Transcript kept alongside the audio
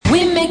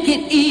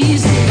it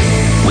easy.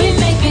 We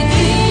make it easy.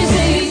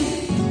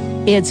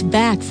 It's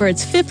back for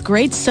its 5th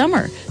grade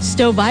summer.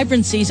 Stowe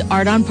Vibrancy's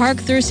Art on Park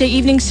Thursday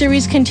evening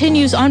series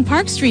continues on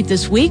Park Street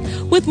this week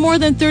with more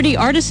than 30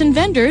 artists and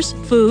vendors,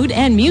 food,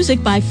 and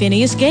music by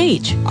Phineas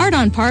Gage. Art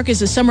on Park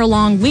is a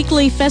summer-long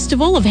weekly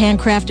festival of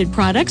handcrafted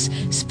products,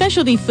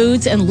 specialty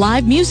foods, and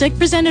live music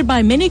presented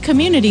by many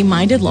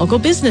community-minded local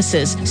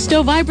businesses,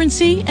 Stowe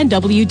Vibrancy and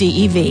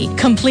WDEV.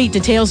 Complete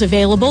details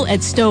available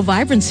at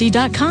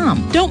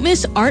stowevibrancy.com. Don't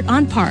miss Art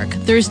on Park,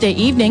 Thursday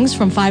evenings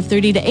from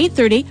 5:30 to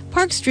 8:30,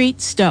 Park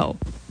Street, Stowe.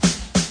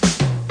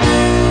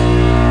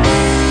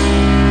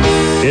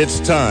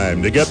 It's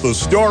time to get the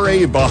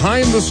story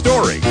behind the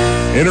story.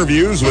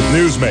 Interviews with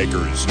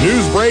newsmakers,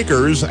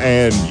 newsbreakers,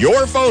 and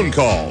your phone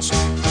calls.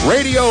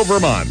 Radio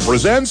Vermont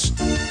presents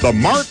The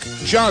Mark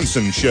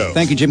Johnson Show.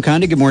 Thank you, Jim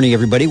Conde. Good morning,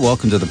 everybody.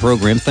 Welcome to the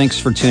program. Thanks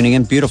for tuning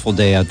in. Beautiful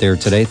day out there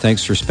today.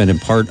 Thanks for spending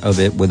part of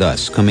it with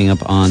us. Coming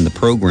up on the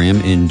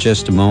program in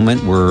just a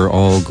moment, we're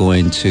all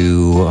going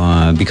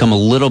to become a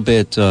little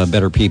bit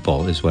better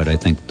people, is what I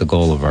think the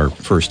goal of our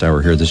first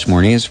hour here this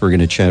morning is. We're going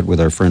to chat with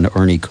our friend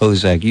Arnie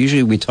Kozak.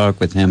 Usually we talk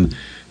with him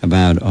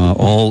about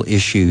all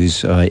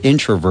issues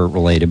introvert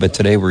related, but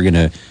today we're going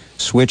to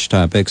switch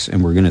topics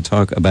and we're going to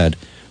talk about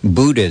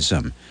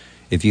Buddhism.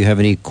 If you have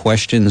any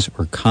questions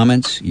or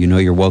comments, you know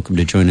you're welcome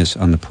to join us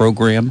on the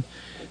program.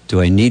 Do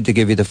I need to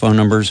give you the phone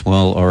numbers?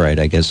 Well, all right,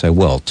 I guess I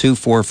will.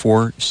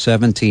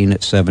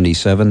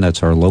 244-1777,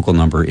 that's our local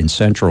number in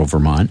central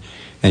Vermont.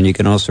 And you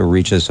can also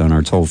reach us on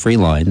our toll-free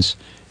lines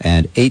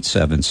at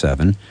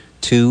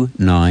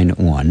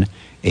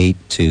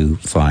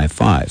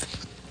 877-291-8255.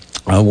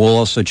 We'll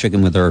also check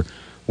in with our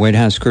White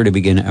House crew to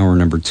begin hour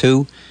number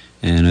 2.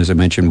 And as I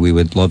mentioned, we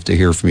would love to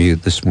hear from you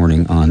this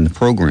morning on the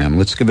program.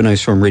 Let's give a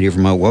nice warm Radio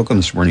Vermont welcome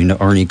this morning to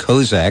Arnie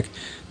Kozak,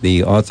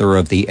 the author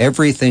of the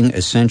Everything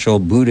Essential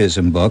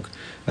Buddhism Book,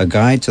 a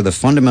guide to the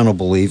fundamental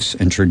beliefs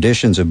and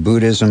traditions of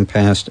Buddhism,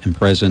 past and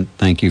present.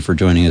 Thank you for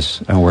joining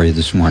us. How are you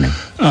this morning?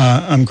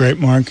 I'm great,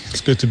 Mark.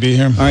 It's good to be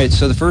here. All right,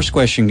 so the first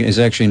question is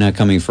actually not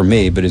coming from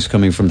me, but is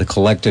coming from the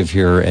collective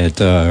here at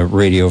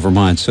Radio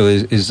Vermont. So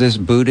is this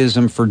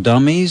Buddhism for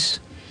dummies?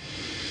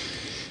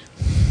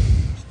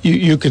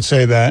 You could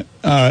say that.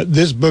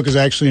 This book is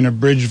actually an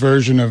abridged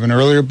version of an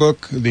earlier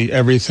book, the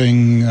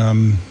Everything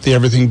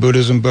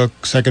Buddhism Book,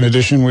 2nd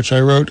edition, which I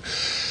wrote.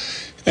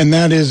 And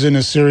that is in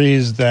a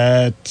series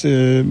that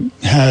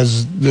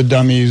has the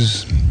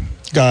dummies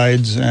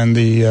guides and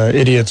the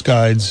idiots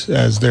guides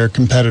as their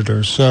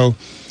competitors. So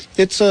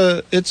it's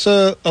a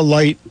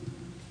light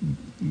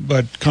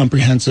but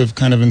comprehensive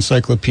kind of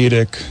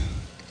encyclopedic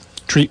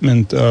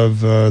treatment of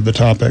the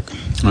topic.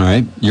 All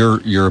right.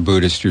 You're a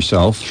Buddhist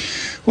yourself.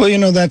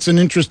 Well, that's an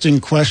interesting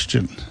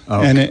question,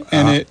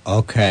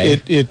 okay.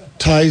 It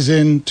ties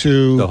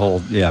into the whole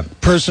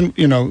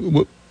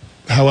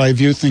how I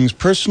view things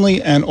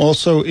personally, and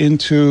also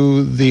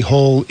into the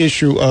whole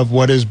issue of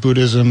what is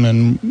Buddhism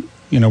and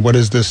what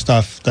is this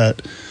stuff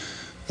that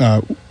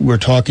we're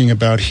talking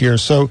about here.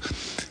 So,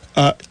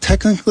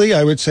 technically,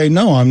 I would say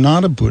no, I'm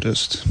not a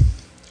Buddhist.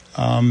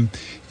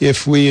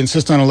 If we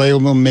insist on a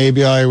label,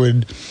 maybe I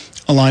would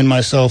align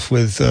myself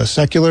with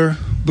secular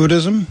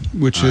Buddhism,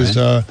 which is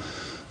a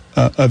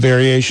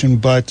variation.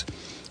 But,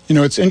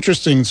 it's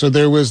interesting. So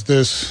there was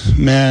this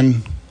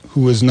man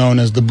who was known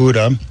as the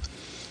Buddha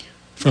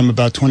from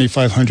about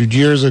 2,500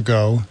 years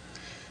ago,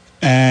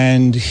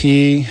 and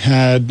he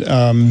had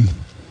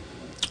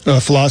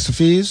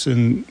philosophies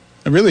and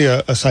really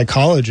a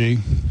psychology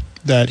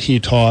that he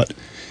taught.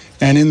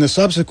 And in the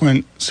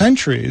subsequent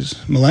centuries,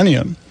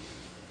 millennium,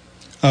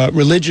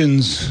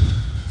 religions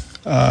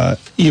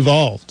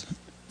evolved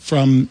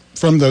from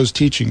those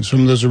teachings,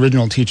 from those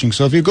original teachings.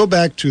 So if you go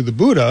back to the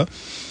Buddha,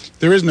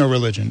 there is no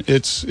religion.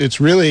 It's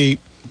really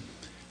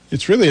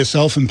a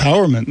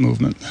self-empowerment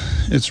movement.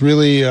 It's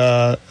really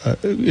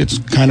it's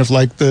kind of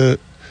like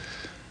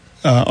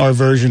our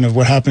version of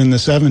what happened in the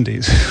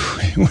 70s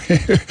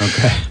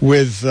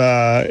with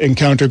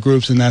encounter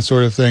groups and that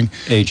sort of thing.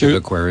 Age of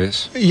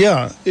Aquarius.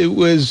 Yeah, it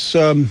was.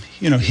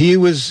 He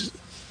was,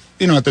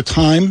 at the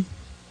time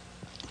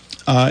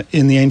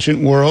in the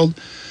ancient world.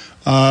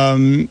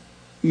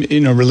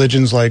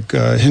 Religions like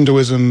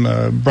Hinduism,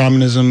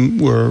 Brahmanism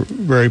were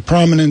very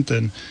prominent,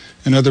 and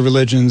other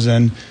religions,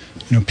 and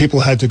people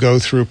had to go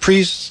through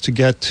priests to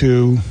get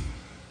to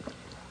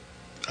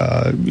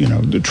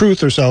the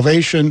truth or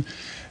salvation,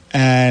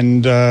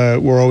 and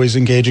we're always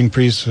engaging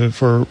priests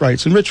for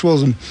rites and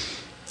rituals,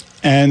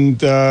 and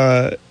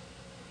there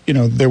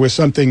was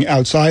something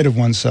outside of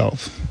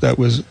oneself that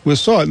was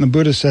sought, and the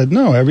Buddha said,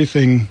 no,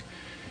 everything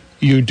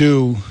you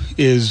do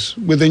is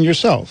within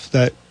yourself,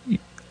 that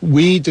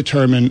we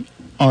determine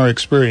our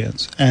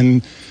experience.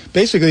 And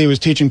basically he was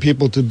teaching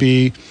people to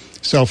be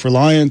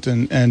self-reliant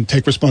and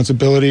take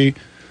responsibility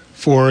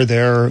for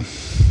their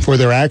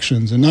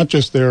actions, and not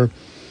just their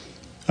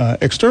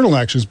external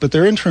actions, but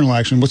their internal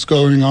action, what's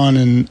going on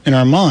in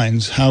our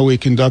minds, how we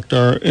conduct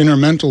our inner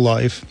mental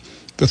life,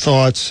 the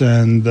thoughts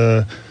and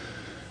the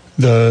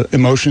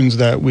emotions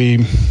that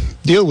we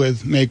deal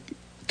with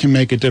can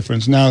make a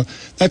difference. Now,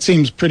 that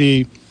seems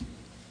pretty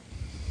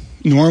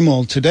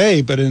normal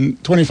today, but in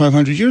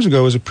 2,500 years ago,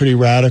 it was a pretty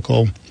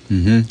radical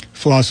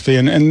philosophy.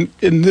 And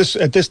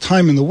at this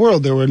time in the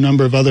world, there were a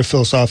number of other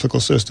philosophical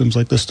systems,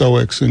 like the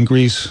Stoics in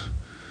Greece,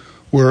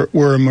 were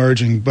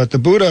emerging. But the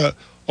Buddha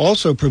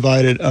also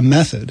provided a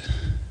method,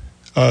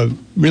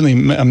 really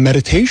a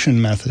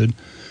meditation method,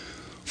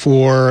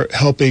 for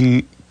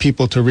helping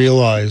people to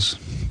realize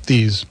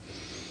these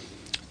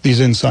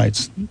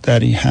insights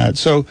that he had.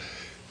 So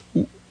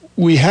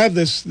we have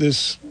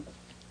this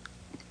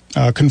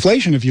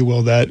conflation, if you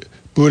will, that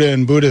Buddha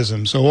and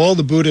Buddhism. So all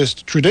the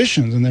Buddhist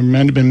traditions, and there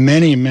have been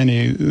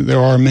there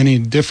are many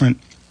different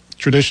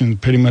traditions,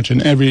 pretty much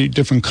in every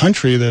different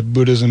country that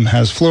Buddhism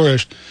has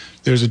flourished.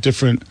 There's a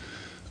different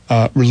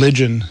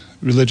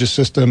religious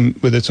system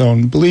with its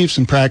own beliefs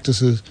and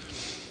practices,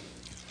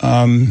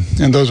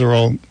 and those are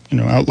all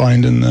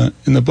outlined in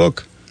the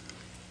book.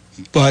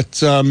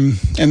 But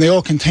and they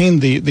all contain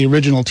the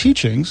original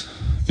teachings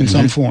in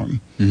some form.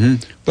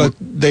 But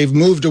they've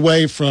moved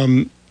away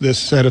from this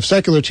set of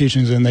secular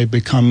teachings, and they've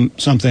become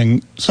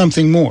something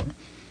more.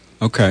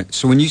 Okay,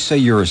 so when you say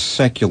you're a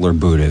secular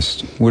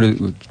Buddhist,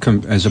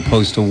 as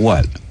opposed to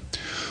what?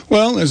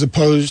 Well, as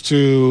opposed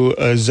to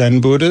a Zen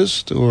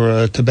Buddhist or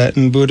a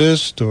Tibetan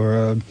Buddhist or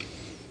a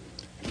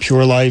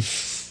Pure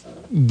Life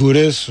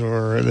Buddhist,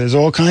 or there's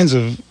all kinds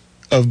of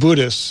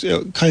Buddhists,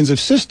 kinds of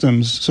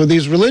systems. So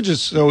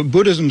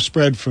Buddhism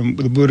spread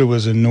the Buddha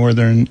was in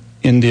northern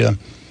India,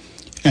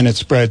 and it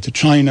spread to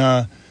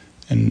China,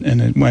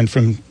 and it went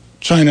from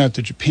China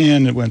to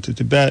Japan, it went to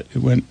Tibet, it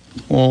went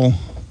all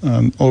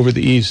over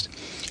the East.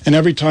 And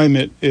every time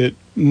it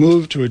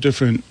moved to a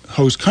different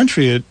host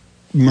country, it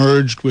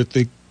merged with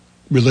the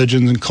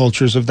religions and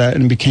cultures of that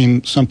and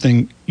became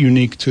something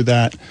unique to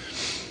that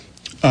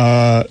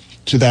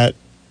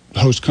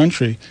host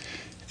country.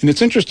 And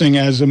it's interesting,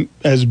 as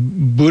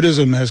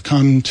Buddhism has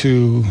come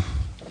to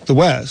the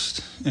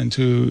West and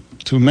to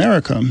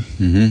America,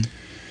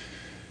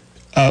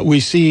 we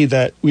see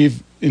that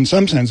we've, in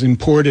some sense,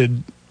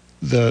 imported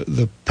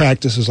the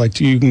practices. Like,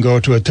 you can go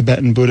to a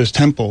Tibetan Buddhist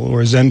temple or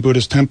a Zen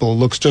Buddhist temple. It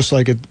looks just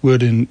like it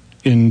would in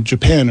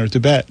Japan or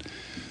Tibet.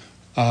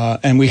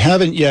 And we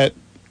haven't yet,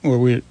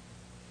 we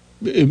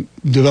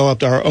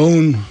developed our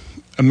own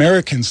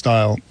American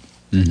style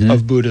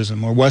of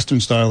Buddhism, or Western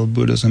style of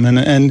Buddhism.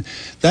 And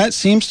that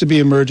seems to be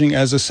emerging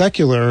as a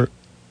secular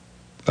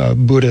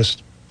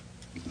Buddhist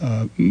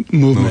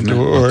movement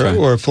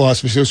or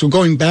philosophy. So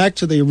going back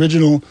to the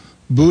original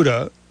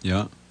Buddha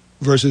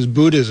versus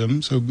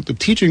Buddhism, so the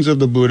teachings of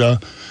the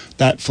Buddha,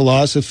 that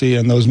philosophy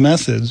and those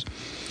methods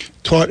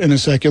taught in a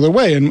secular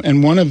way.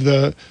 And one of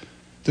the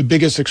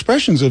biggest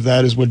expressions of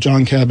that is what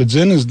Jon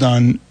Kabat-Zinn has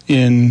done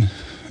in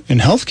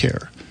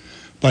healthcare,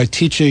 by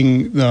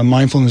teaching the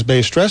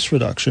mindfulness-based stress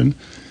reduction,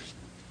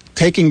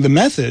 taking the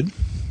method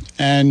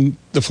and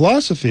the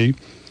philosophy,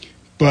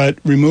 but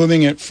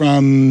removing it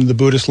from the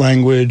Buddhist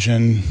language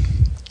and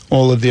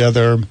all of the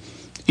other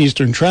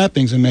Eastern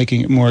trappings and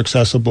making it more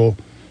accessible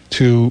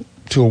to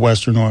a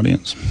Western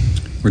audience.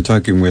 We're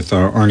talking with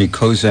Arnie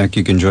Kozak.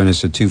 You can join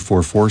us at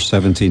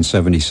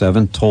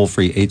 244-1777,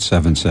 toll-free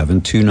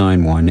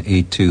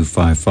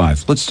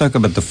 877-291-8255. Let's talk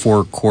about the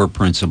 4 core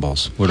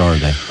principles. What are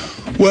they?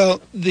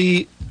 Well,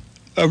 the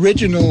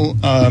original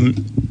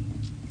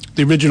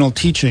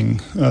teaching,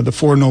 the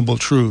Four Noble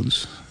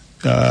Truths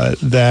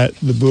that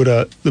the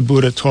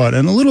Buddha taught,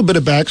 and a little bit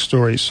of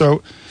backstory.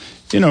 So,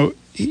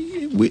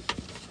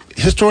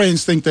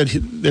 historians think that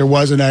there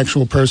was an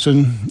actual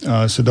person,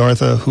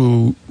 Siddhartha,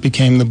 who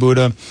became the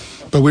Buddha,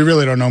 but we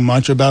really don't know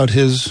much about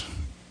his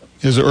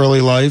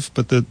early life.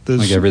 But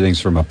like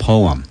everything's from a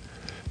poem.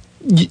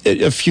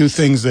 A few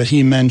things that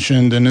he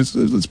mentioned, and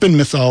it's been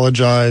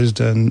mythologized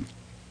and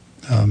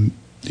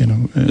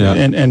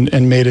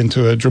and made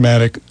into a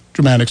dramatic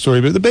story.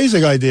 But the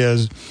basic idea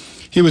is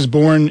he was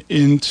born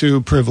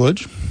into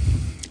privilege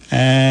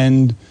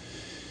and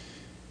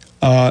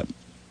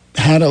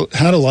had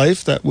a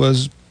life that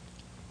was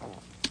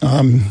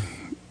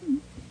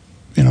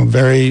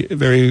very,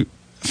 very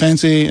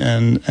fancy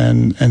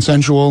and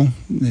sensual.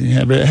 He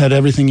had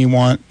everything he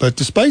wanted. But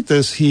despite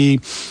this,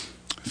 he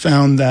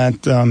found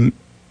that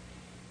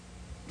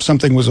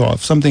something was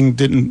off.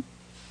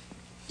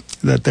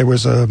 That there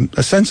was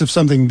a sense of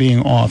something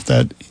being off,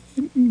 that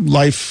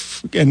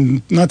life,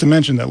 and not to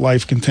mention that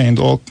life contained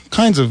all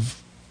kinds of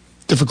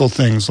difficult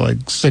things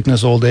like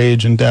sickness, old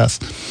age, and death.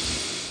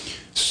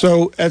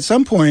 So at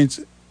some point,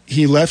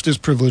 he left his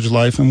privileged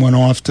life and went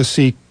off to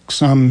seek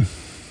some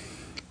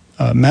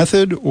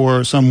method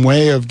or some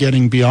way of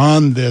getting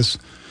beyond this.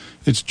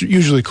 It's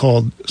usually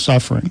called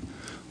suffering.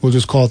 We'll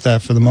just call it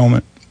that for the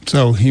moment.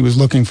 So he was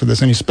looking for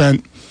this, and he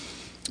spent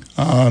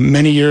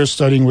many years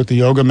studying with the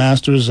yoga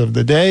masters of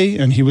the day,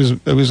 and it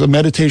was a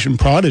meditation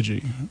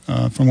prodigy,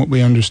 from what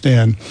we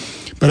understand.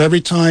 But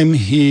every time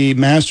he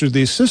mastered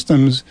these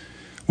systems,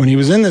 when he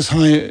was in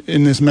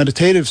this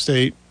meditative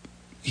state,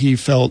 he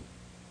felt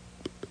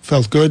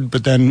good,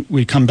 but then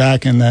we come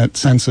back and that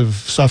sense of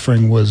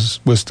suffering was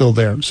still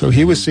there. So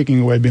he was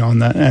seeking a way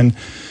beyond that. And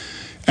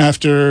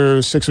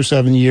after 6 or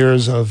 7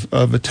 years of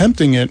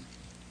attempting it,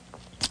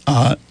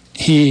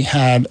 he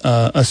had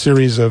a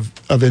series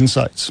of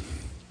insights.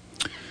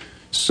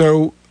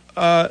 So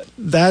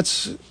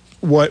that's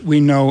what we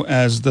know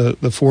as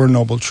the Four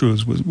Noble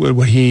Truths,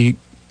 what he,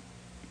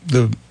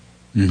 the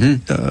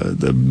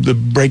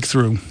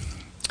breakthrough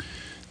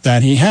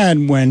that he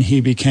had when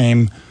he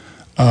became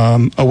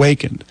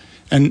awakened.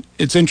 And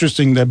it's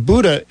interesting that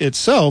Buddha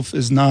itself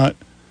is not,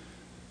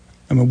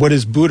 I mean, what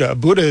is Buddha?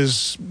 Buddha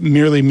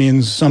merely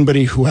means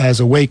somebody who has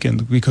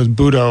awakened, because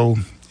Buddho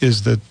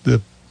is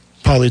the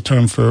Pali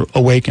term for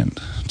awakened,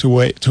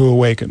 to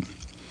awaken.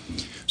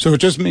 So it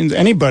just means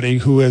anybody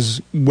who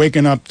has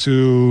waken up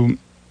to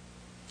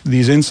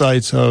these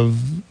insights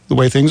of the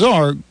way things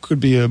are could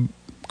be a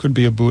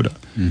Buddha.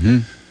 Mm-hmm.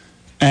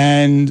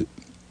 And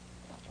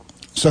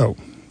so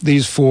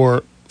these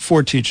four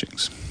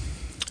teachings.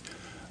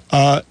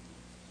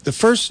 The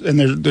first, and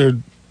they're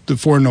the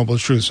Four Noble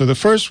Truths. So the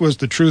first was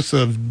the truth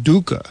of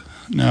dukkha.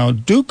 Now,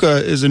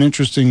 dukkha is an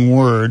interesting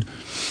word,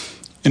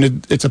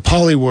 and it's a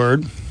Pali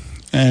word,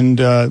 and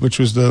which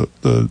was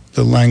the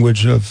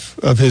language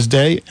of his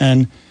day,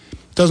 and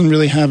doesn't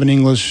really have an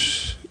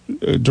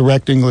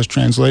direct English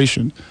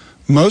translation.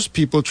 Most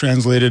people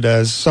translate it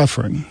as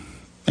suffering,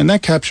 and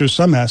that captures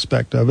some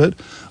aspect of it.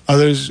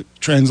 Others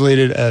translate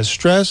it as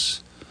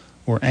stress,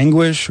 or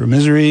anguish, or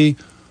misery,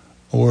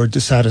 or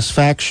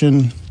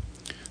dissatisfaction.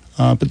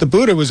 But the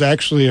Buddha was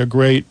actually a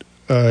great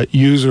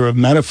user of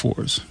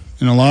metaphors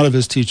in a lot of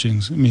his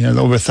teachings. I mean, he had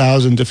over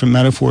 1,000 different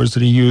metaphors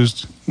that he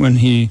used and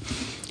he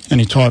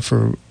taught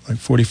for like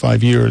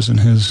 45 years in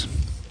his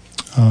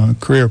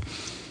career.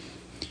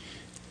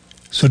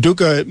 So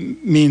dukkha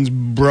means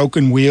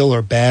broken wheel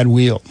or bad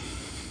wheel.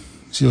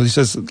 So he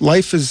says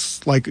life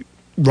is like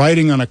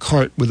riding on a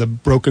cart with a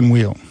broken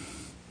wheel.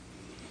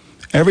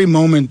 Every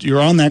moment you're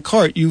on that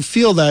cart, you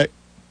feel that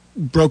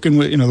broken,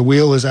 the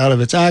wheel is out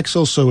of its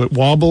axle, so it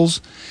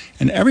wobbles,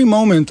 and every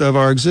moment of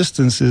our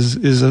existence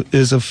is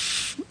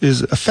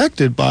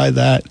affected by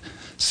that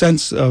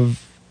sense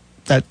of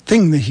that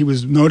thing that he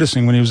was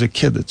noticing when he was a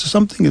kid, that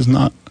something is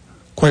not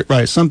quite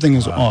right, something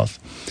is off.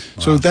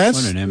 Wow. So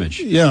that's what an image.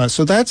 Yeah,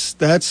 so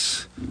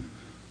that's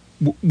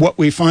what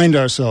we find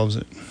ourselves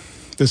in,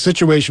 the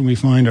situation we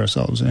find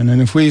ourselves in,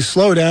 and if we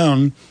slow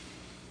down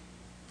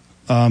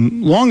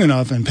long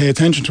enough and pay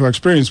attention to our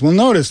experience, we'll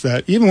notice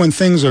that even when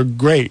things are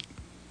great,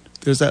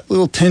 there's that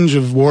little tinge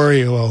of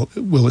worry. Well,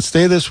 will it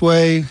stay this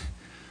way?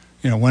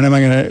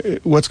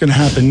 What's going to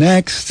happen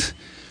next?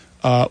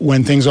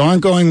 When things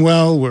aren't going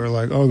well, we're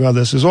like, oh God,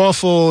 this is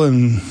awful,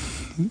 and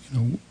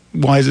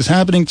why is this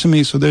happening to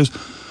me? So there's,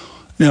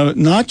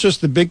 not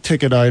just the big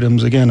ticket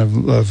items again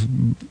of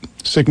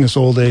sickness,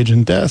 old age,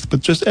 and death,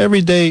 but just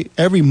every day,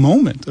 every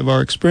moment of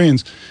our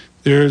experience,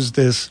 there's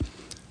this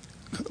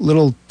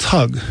little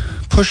tug,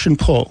 push and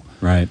pull.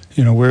 Right.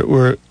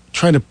 We're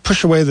trying to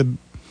push away the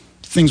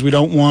things we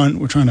don't want.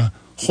 We're trying to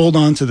hold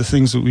on to the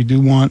things that we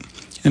do want,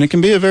 and it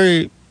can be a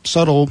very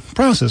subtle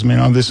process. I mean,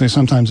 obviously,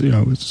 sometimes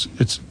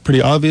it's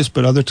pretty obvious,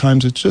 but other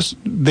times it's just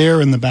there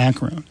in the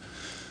background.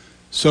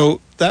 So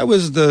that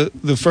was the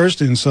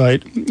first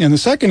insight, and the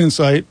second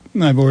insight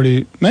I've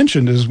already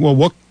mentioned is,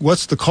 well,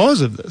 what's the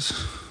cause of this?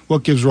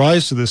 What gives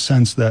rise to this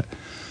sense that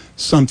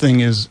something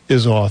is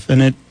off?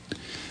 And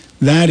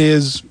that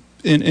is.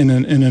 In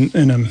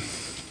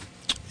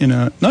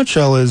a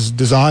nutshell, is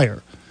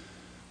desire.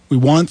 We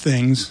want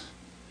things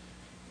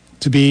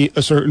to be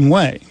a certain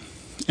way,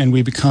 and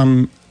we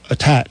become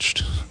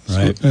attached.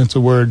 Right. So it's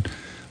a word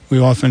we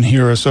often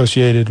hear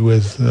associated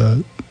with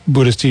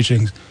Buddhist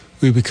teachings.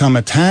 We become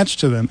attached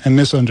to them, and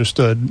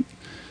misunderstood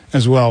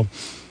as well.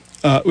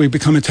 We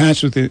become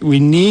attached with it.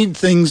 We need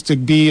things to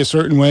be a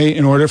certain way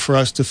in order for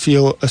us to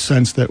feel a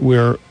sense that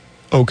we're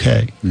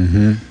okay.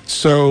 Mm-hmm.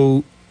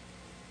 So.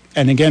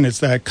 And again, it's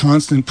that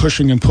constant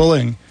pushing and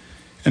pulling.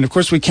 And of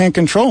course, we can't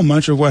control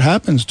much of what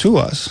happens to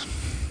us.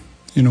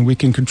 We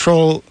can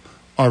control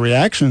our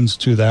reactions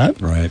to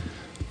that. Right.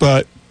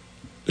 But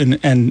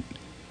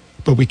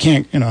we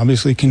can't,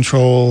 obviously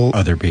control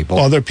other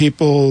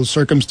people,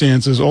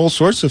 circumstances, all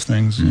sorts of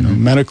things,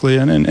 medically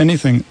and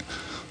anything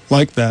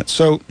like that.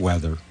 So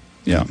weather.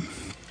 Yeah.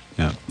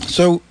 Yeah.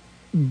 So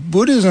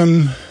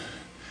Buddhism.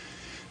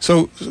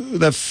 So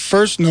the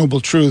first noble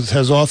truth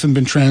has often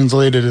been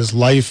translated as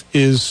life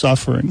is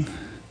suffering,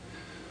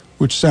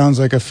 which sounds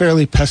like a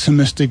fairly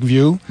pessimistic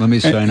view. Let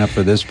me sign up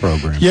for this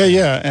program.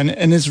 Yeah.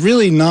 And it's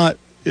really not,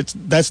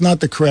 that's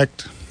not the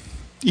correct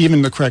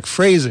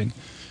phrasing.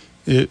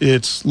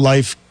 It's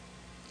life,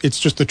 it's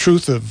just the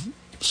truth of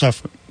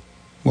suffering.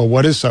 Well,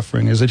 what is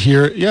suffering? Is it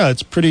here? Yeah,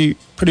 it's pretty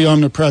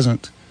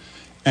omnipresent.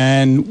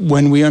 And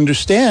when we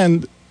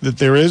understand that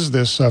there is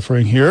this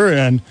suffering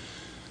here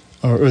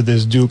or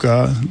this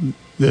dukkha,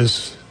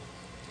 this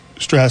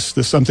stress,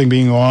 this something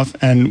being off,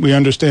 and we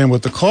understand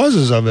what the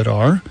causes of it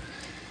are,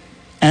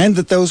 and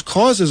that those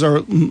causes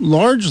are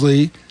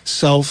largely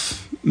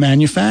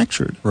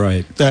self-manufactured.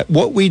 Right. That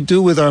what we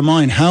do with our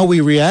mind, how we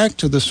react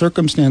to the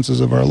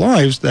circumstances of our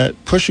lives, that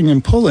pushing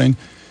and pulling,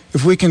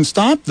 if we can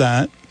stop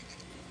that,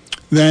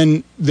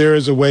 then there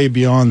is a way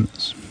beyond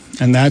this.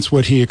 And that's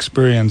what he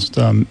experienced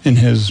in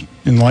his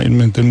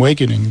enlightenment and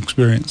awakening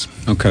experience.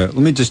 Okay, let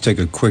me just take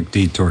a quick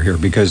detour here,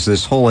 because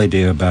this whole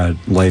idea about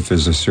life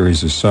as a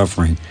series of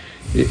suffering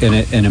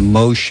and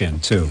emotion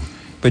too,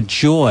 but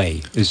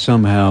joy is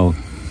somehow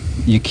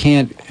you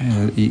can't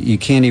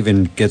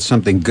even get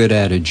something good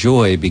out of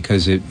joy,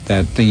 because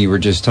that thing you were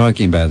just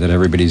talking about, that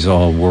everybody's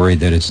all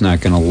worried that it's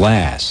not going to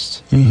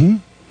last. Mm-hmm.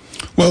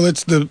 Well,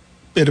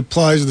 it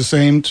applies the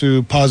same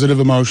to positive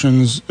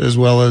emotions as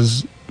well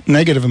as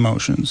negative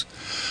emotions.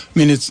 I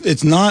mean,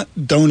 it's not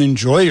don't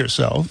enjoy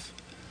yourself.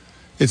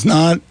 It's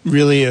not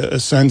really a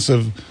sense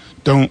of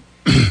don't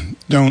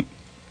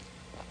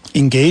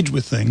engage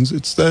with things.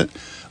 It's that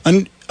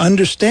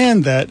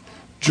understand that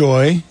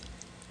joy,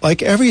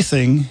 like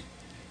everything,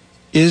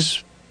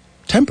 is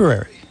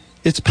temporary.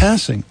 It's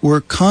passing.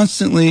 We're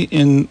constantly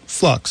in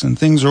flux, and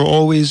things are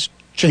always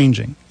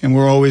changing, and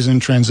we're always in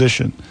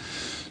transition.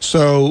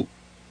 So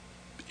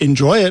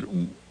enjoy it.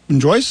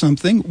 Enjoy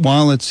something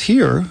while it's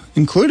here,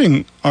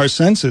 including our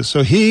senses.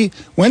 So he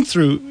went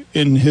through,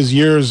 in his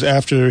years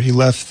after he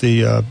left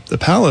the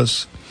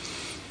palace,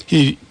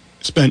 he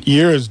spent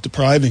years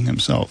depriving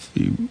himself.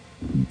 He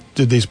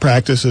did these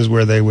practices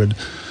where they would,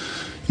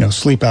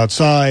 sleep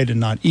outside and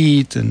not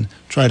eat and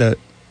try to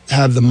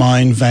have the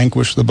mind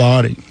vanquish the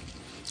body.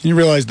 And he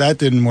realized that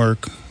didn't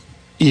work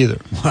either.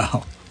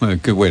 Wow, what a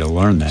good way to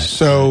learn that.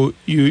 So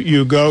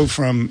you go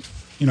from...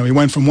 he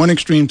went from one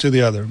extreme to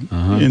the other,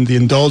 in the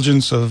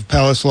indulgence of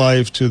palace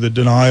life to the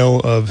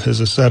denial of his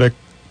ascetic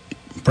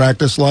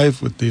practice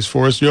life with these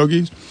forest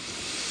yogis.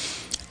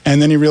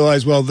 And then he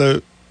realized, well,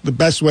 the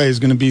best way is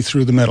going to be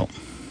through the middle,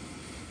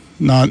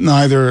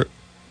 neither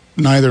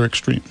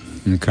extreme.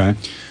 Okay.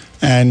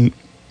 And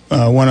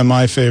one of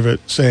my favorite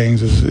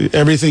sayings is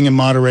everything in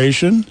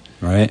moderation,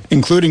 right?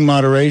 Including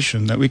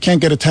moderation, that we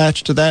can't get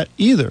attached to that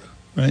either,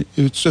 right?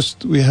 It's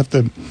just we have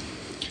to...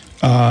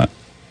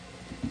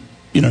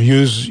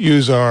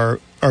 use our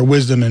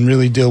wisdom and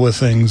really deal with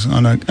things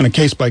on a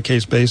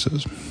case-by-case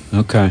basis.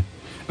 Okay.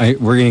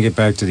 We're going to get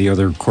back to the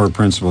other core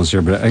principles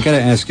here, but I got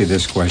to ask you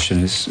this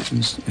question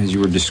as you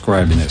were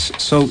describing this.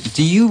 So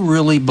do you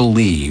really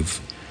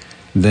believe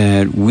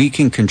that we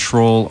can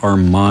control our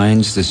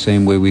minds the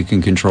same way we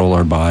can control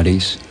our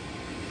bodies?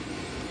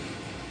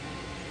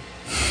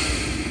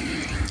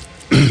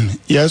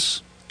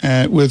 Yes,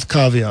 with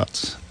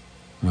caveats.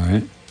 All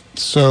right.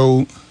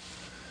 So...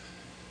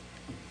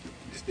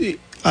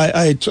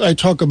 I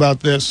talk about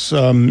this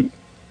when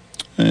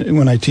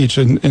I teach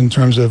in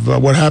terms of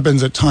what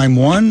happens at time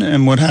 1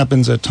 and what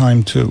happens at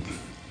time 2.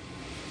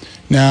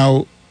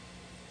 Now,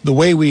 the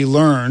way we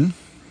learn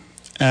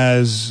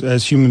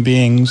as human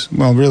beings,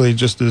 well, really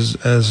just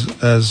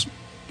as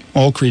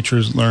all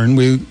creatures learn,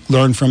 we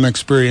learn from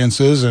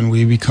experiences, and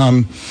we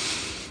become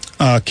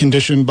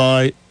conditioned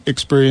by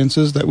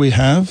experiences that we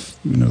have.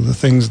 The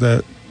things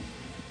that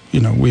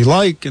we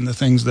like, and the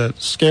things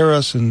that scare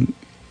us and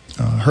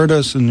hurt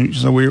us, and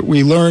so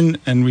we learn,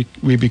 and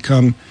we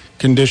become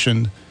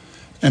conditioned.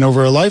 And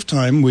over a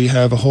lifetime, we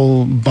have a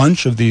whole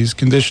bunch of these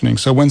conditioning.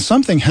 So when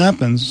something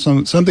happens,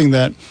 something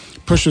that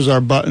pushes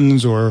our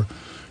buttons or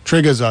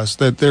triggers us,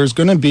 that there's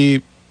going to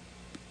be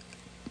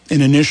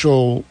an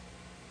initial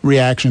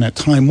reaction at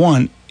time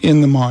 1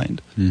 in the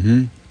mind.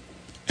 Mm-hmm.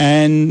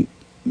 And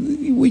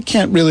we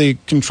can't really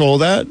control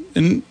that,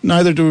 and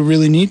neither do we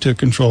really need to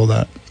control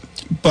that.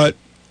 But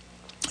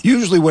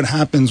usually what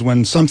happens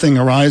when something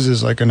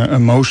arises, like an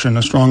emotion,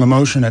 a strong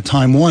emotion at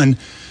time 1,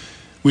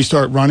 we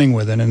start running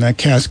with it, and that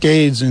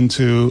cascades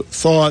into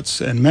thoughts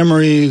and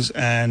memories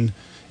and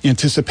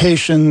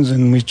anticipations,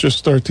 and we just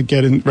start to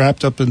get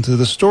wrapped up into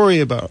the story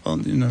about,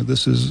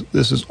 this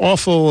is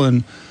awful,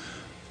 and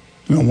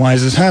why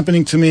is this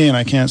happening to me, and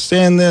I can't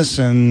stand this,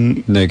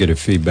 and negative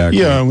feedback.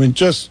 Yeah, right? We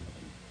just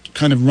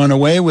kind of run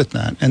away with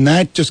that, and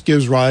that just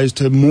gives rise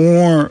to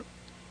more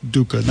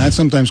dukkha. And that's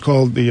sometimes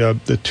called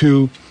the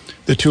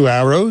two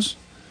arrows,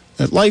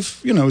 that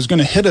life, is going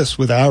to hit us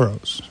with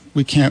arrows.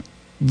 We can't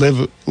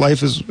live,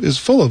 life is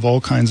full of all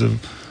kinds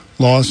of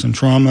loss and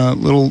trauma,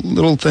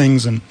 little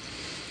things, and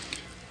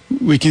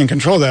we can't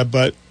control that,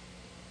 but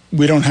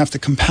we don't have to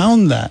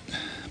compound that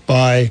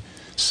by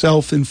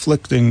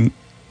self-inflicting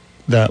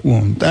that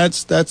wound.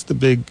 That's the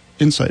big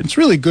insight. It's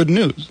really good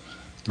news.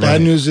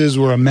 Bad news is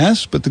we're a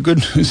mess, but the good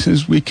news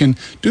is we can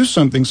do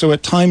something. So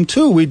at time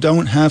 2, we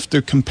don't have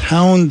to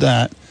compound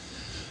that.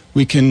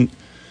 We can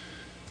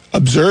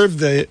observe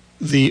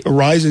the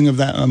arising of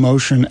that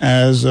emotion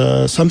as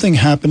something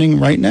happening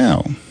right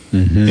now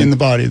in the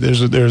body.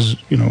 There's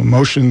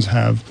emotions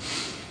have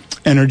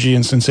energy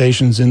and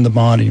sensations in the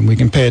body, and we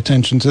can pay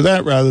attention to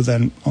that rather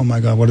than, oh my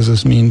God, what does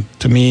this mean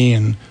to me,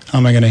 and how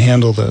am I going to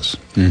handle this?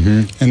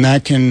 Mm-hmm. And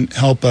that can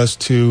help us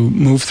to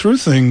move through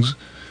things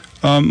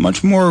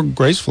much more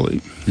gracefully.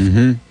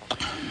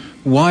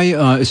 Mm-hmm.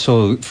 Why?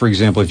 So, for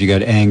example, if you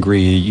got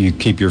angry, you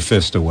keep your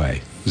fist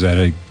away. Is that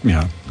a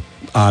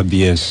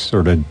obvious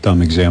sort of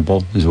dumb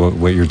example? Is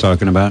what you're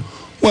talking about?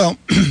 Well,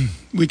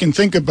 we can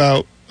think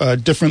about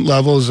different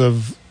levels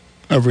of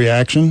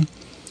reaction.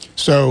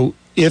 So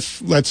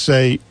if, let's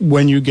say,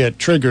 when you get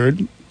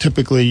triggered,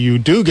 typically you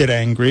do get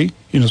angry,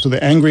 so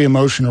the angry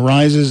emotion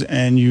arises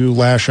and you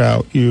lash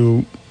out,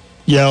 you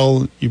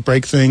yell, you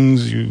break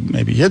things, you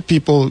maybe hit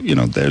people,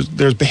 there's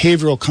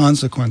behavioral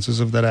consequences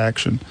of that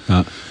action.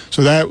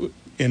 So that,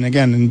 and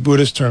again, in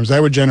Buddhist terms,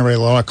 that would generate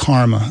a lot of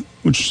karma,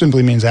 which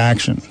simply means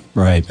action.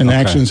 Right. And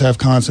actions have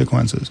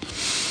consequences.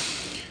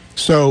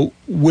 So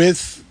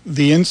with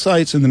the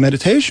insights in the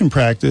meditation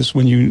practice,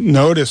 when you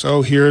notice,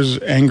 here's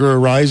anger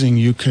arising,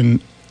 you can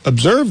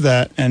observe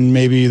that, and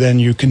maybe then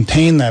you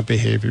contain that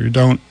behavior. You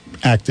don't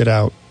act it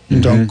out.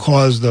 You don't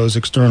cause those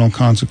external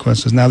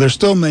consequences. Now, there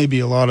still may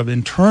be a lot of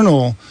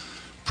internal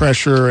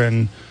pressure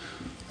and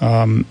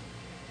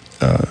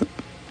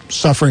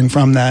suffering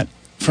from that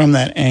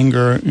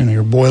anger.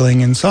 You're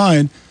boiling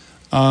inside.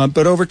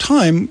 But over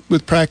time,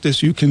 with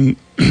practice, you can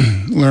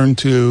learn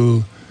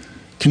to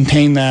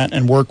contain that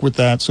and work with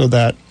that so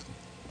that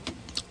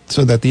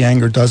the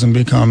anger doesn't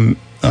become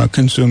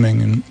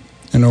consuming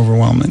and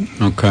overwhelming.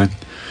 Okay.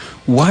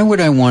 Why would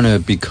I want to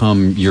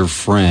become your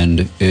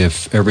friend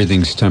if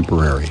everything's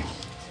temporary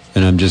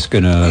and I'm just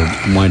going to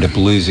wind up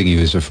losing you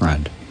as a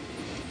friend?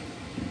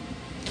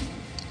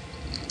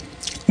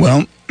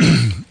 Well,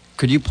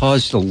 could you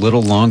pause a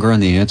little longer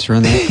on the answer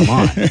on that? Come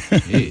on.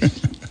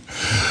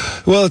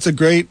 Jeez. Well, it's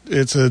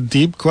a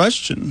deep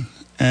question,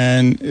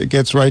 and it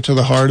gets right to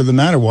the heart of the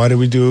matter. Why do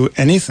we do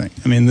anything?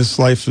 I mean, this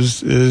life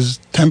is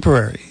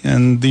temporary,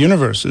 and the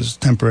universe is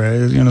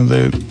temporary.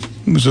 I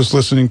was just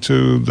listening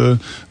to the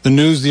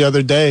news the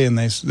other day, and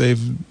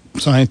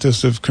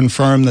scientists have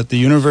confirmed that the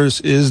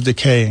universe is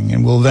decaying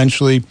and will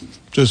eventually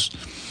just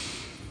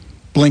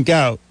blink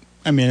out.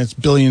 I mean, it's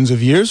billions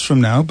of years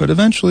from now, but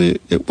eventually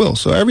it will.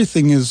 So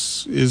everything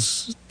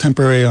is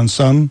temporary on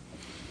some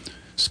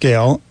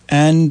scale,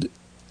 and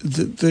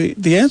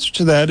the answer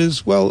to that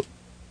is, well,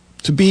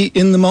 to be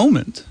in the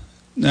moment.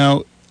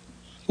 Now,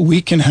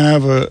 we can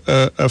have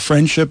a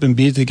friendship and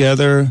be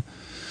together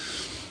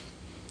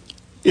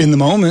in the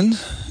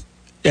moment,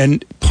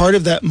 and part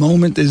of that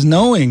moment is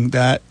knowing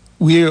that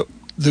the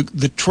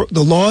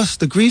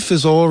grief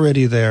is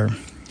already there.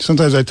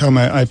 Sometimes I tell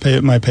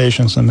my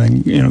patients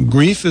something.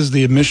 Grief is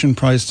the admission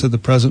price to the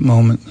present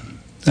moment.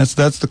 That's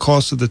the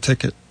cost of the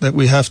ticket. That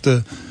we have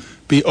to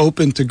be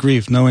open to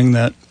grief, knowing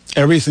that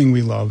everything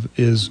we love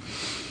is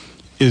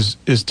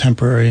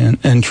temporary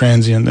and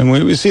transient. And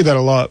we see that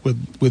a lot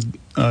with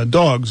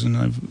dogs. And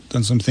I've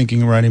done some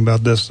thinking and writing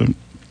about this.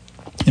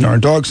 Our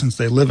dogs, since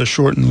they live a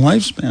shortened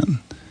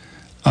lifespan,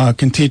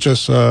 can teach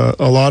us a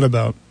lot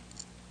about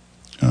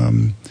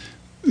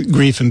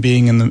grief and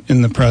being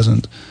in the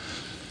present.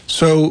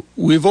 So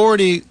we've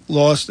already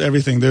lost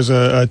everything. There's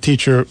a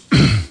teacher,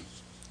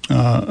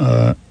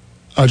 Ajahn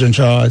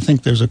Chah, I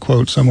think there's a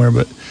quote somewhere,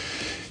 but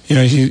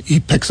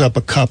he picks up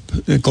a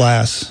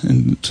glass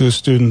to his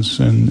students,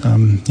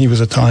 and he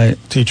was a Thai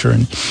teacher,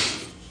 and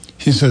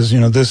he says,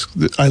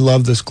 I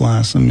love this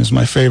glass. I mean, it's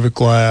my favorite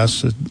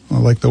glass. I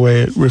like the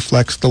way it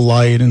reflects the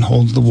light and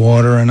holds the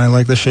water, and I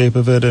like the shape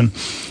of it. And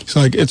he's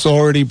like, it's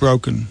already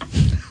broken.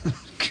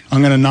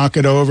 I'm going to knock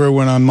it over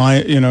when I'm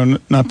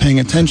not paying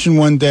attention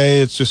one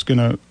day. It's just going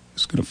to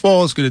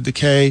fall. It's going to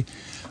decay.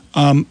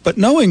 But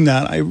knowing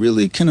that, I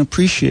really can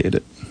appreciate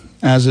it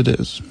as it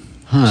is.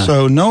 Huh.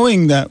 So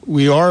knowing that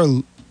we are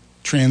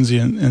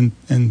transient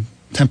and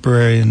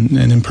temporary and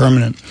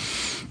impermanent,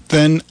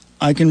 then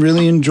I can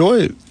really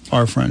enjoy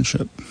our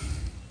friendship.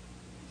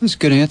 That's a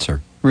good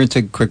answer. We're going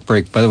to take a quick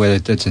break. By the way,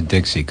 that's a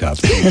Dixie cup.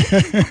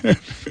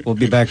 We'll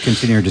be back,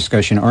 continue our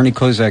discussion. Arnie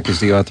Kozak is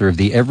the author of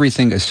the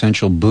Everything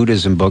Essential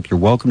Buddhism Book. You're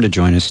welcome to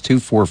join us,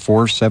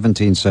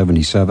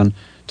 244-1777,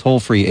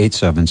 toll-free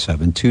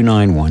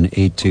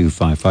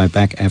 877-291-8255.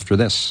 Back after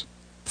this.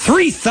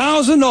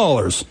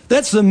 $3,000.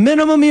 That's the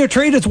minimum your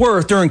trade is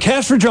worth during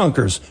Cash for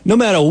Junkers. No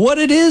matter what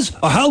it is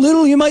or how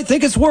little you might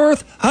think it's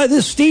worth. Hi,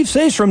 this is Steve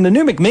Sace from the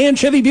new McMahon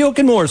Chevy Buick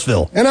in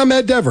Mooresville. And I'm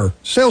Ed Dever,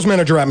 sales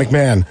manager at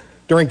McMahon.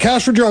 During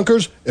Cash for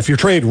Junkers, if your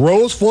trade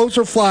rolls, floats,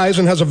 or flies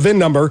and has a VIN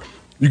number,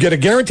 you get a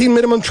guaranteed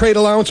minimum trade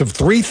allowance of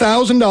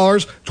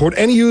 $3,000 toward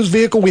any used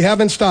vehicle we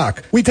have in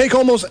stock. We take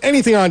almost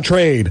anything on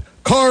trade.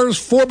 Cars,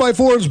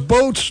 4x4s,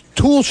 boats,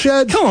 tool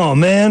sheds. Come on,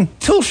 man.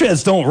 Tool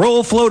sheds don't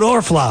roll, float, or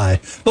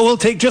fly. But we'll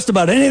take just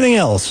about anything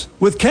else.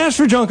 With Cash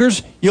for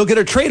Junkers, you'll get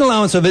a trade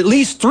allowance of at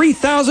least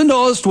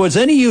 $3,000 towards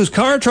any used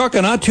car, truck,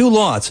 and our 2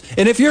 lots.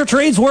 And if your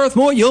trade's worth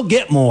more, you'll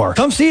get more.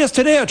 Come see us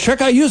today or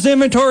check our used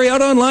inventory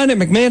out online at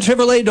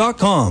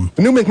McMahonChevrolet.com.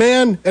 The new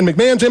McMahon and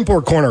McMahon's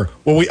Import Corner,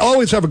 where we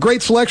always have a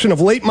great selection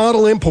of late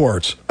model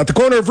imports. At the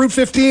corner of Route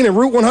 15 and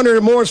Route 100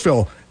 in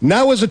Mooresville.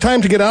 Now is the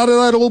time to get out of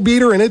that old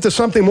beater and into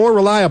something more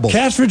reliable.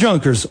 Cash for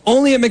Junkers,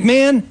 only at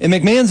McMahon and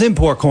McMahon's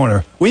Import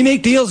Corner. We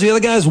make deals the other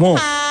guys won't.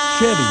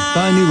 Chevy,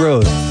 find new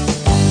road.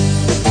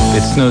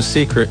 It's no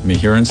secret,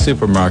 Mehuron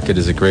Supermarket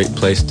is a great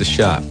place to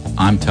shop.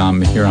 I'm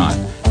Tom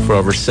Mehuron. For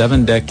over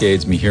 7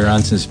 decades,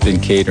 Mehuron's has been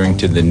catering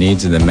to the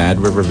needs of the Mad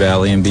River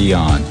Valley and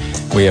beyond.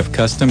 We have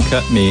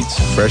custom-cut meats,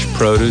 fresh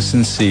produce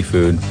and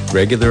seafood,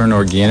 regular and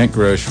organic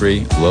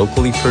grocery,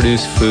 locally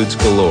produced foods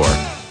galore,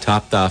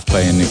 topped off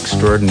by an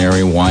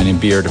extraordinary wine and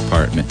beer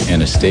department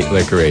and a state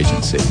liquor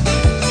agency.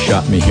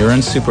 Shop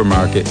Mehuron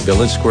Supermarket,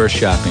 Village Square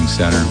Shopping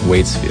Center,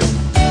 Waitsfield.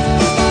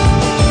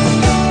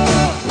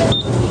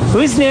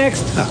 Who's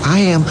next? I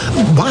am.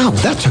 Wow,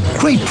 that's a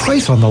great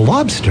price on the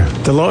lobster.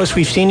 The lowest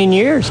we've seen in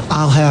years.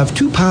 I'll have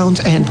 2 pounds,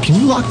 and can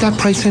you lock that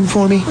price in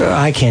for me?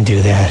 I can't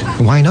do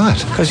that. Why not?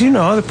 Because,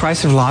 the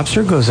price of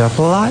lobster goes up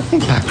a lot.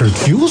 Packard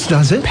Fuels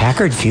does it.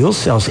 Packard Fuels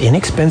sells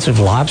inexpensive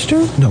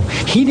lobster? No,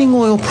 heating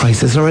oil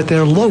prices are at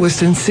their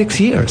lowest in 6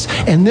 years,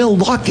 and they'll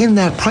lock in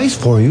that price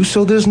for you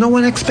so there's no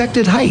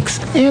unexpected hikes,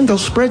 and they'll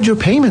spread your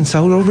payments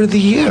out over the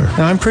year.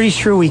 Now, I'm pretty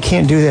sure we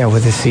can't do that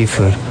with the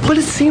seafood. But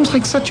it seems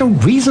like such a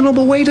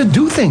reasonable way to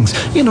do things,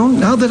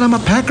 now that I'm a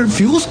Packard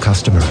Fuels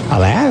customer.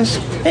 I'll ask.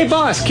 Hey,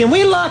 boss, can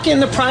we lock in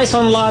the price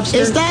on lobster?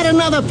 Is that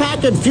another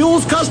Packard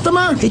Fuels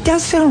customer? It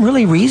does sound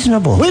really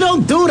reasonable. We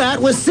don't do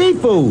that with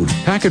seafood.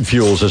 Packard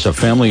Fuels is a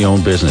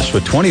family-owned business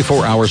with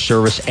 24-hour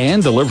service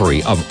and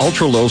delivery of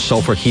ultra-low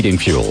sulfur heating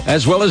fuel,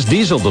 as well as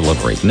diesel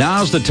delivery.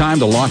 Now's the time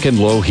to lock in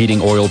low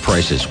heating oil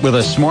prices with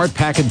a smart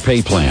Packard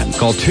pay plan.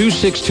 Call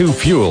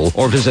 262-FUEL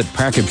or visit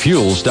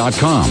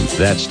PackardFuels.com.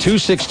 That's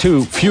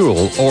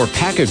 262-FUEL or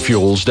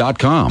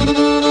PackardFuels.com.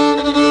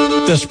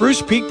 The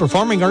Spruce Peak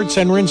Performing Arts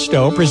Center in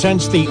Stowe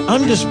presents the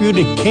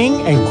undisputed king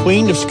and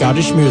queen of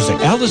Scottish music,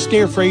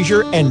 Alistair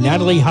Fraser and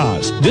Natalie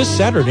Haas, this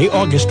Saturday,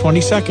 August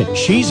 22nd.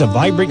 She's a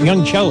vibrant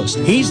young cellist.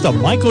 He's the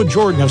Michael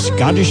Jordan of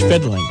Scottish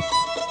fiddling.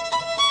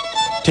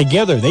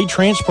 Together, they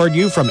transport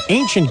you from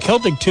ancient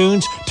Celtic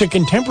tunes to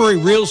contemporary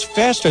reels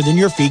faster than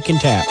your feet can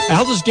tap.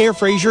 Alistair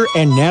Fraser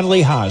and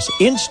Natalie Haas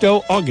in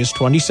Stowe, August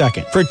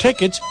 22nd. For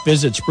tickets,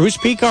 visit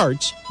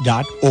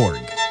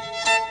sprucepeakarts.org.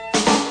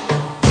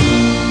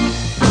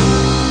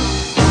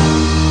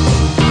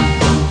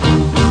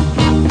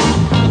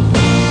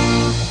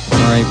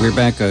 We're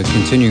back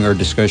continuing our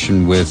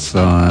discussion with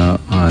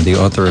the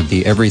author of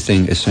the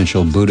Everything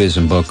Essential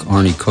Buddhism Book,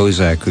 Arnie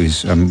Kozak,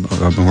 who's, I'm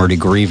already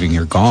grieving,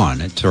 you're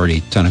gone. It's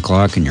already 10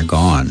 o'clock and you're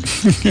gone.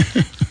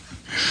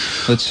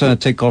 Let's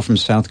take a call from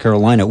South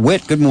Carolina.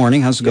 Whit, good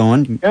morning. How's it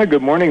going? Yeah,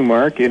 good morning,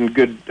 Mark, and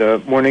good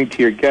morning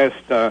to your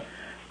guest. I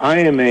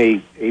am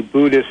a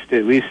Buddhist,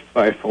 at least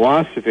by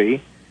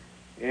philosophy,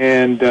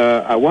 and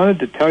I wanted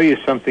to tell you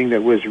something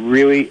that was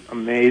really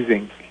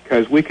amazing,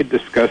 because we could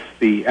discuss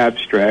the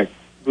abstract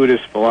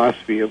Buddhist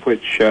philosophy, of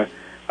which I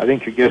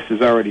think your guest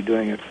is already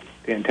doing a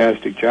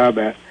fantastic job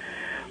at.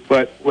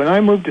 But when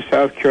I moved to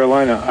South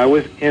Carolina, I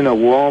was in a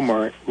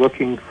Walmart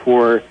looking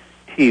for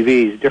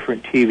TVs,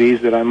 different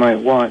TVs that I might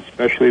want,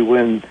 especially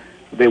when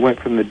they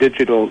went from the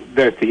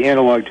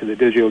analog to the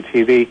digital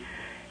TV.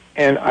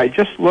 And I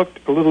just looked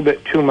a little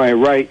bit to my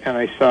right, and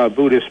I saw a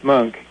Buddhist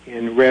monk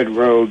in red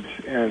robes,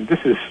 and this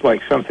is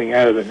like something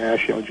out of the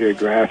National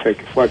Geographic.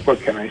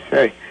 What can I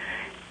say?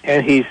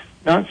 And he's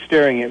not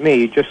staring at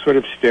me, just sort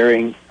of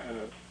staring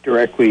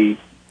directly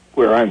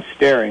where I'm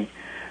staring.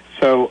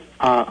 So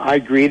I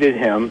greeted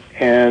him,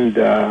 and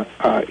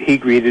he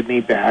greeted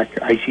me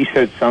back. He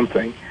said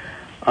something.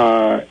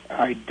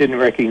 I didn't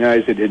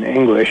recognize it in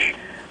English.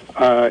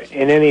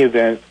 In any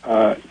event,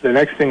 the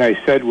next thing I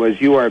said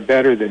was, "You are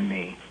better than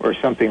me," or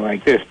something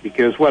like this,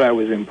 because what I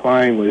was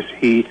implying was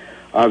he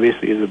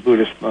obviously is a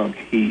Buddhist monk.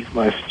 He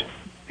must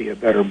be a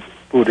better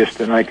Buddhist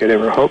than I could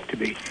ever hope to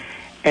be.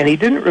 And he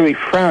didn't really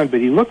frown, but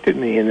he looked at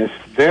me in this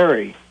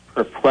very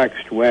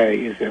perplexed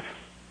way, as if,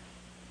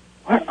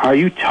 what are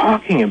you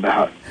talking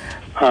about?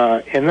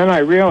 And then I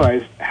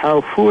realized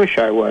how foolish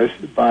I was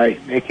by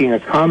making a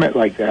comment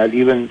like that,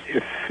 even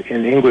if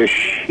in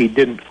English he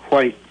didn't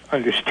quite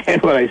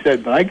understand what I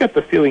said, but I got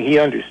the feeling he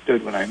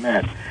understood what I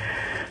meant.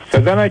 So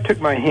then I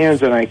took my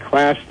hands and I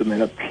clasped them in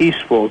a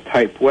peaceful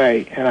type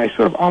way, and I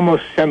sort of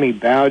almost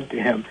semi-bowed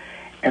to him,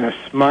 and a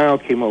smile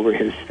came over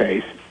his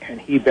face,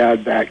 and he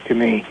bowed back to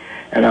me.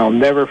 And I'll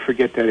never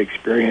forget that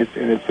experience,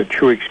 and it's a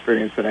true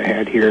experience that I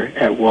had here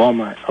at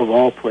Walmart, of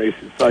all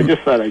places. So I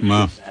just thought I'd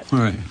share that. All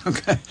right,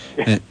 okay.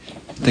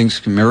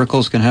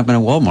 Miracles can happen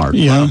at Walmart.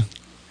 Yeah. Wow.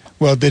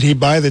 Well, did he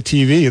buy the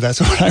TV? That's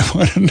what I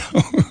want to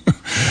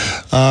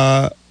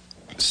know.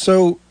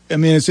 So, I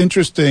mean, it's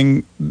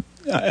interesting.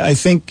 I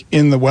think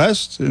in the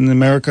West, in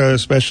America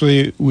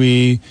especially,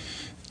 we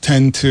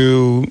tend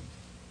to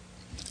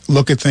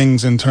look at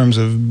things in terms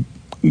of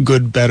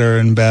good, better,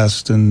 and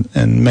best, and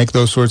make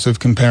those sorts of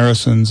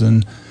comparisons.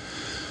 And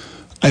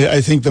I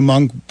think the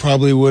monk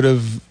probably would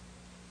have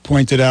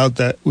pointed out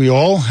that we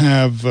all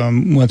have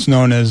what's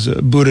known as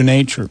Buddha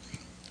nature.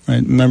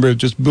 Right? Remember,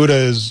 just Buddha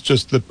is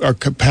just our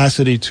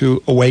capacity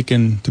to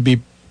awaken, to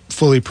be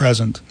fully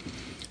present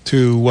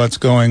to what's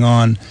going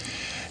on.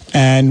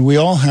 And we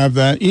all have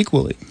that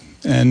equally.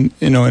 And,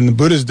 in the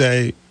Buddha's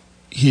day,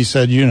 he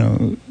said,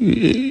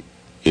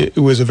 it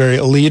was a very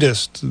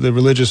elitist, the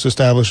religious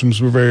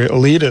establishments were very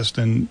elitist,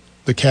 and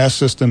the caste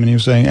system, and he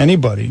was saying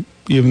anybody,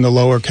 even the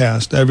lower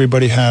caste,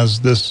 everybody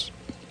has this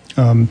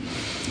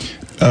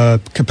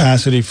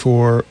capacity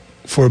for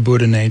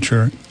Buddha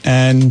nature.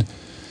 And,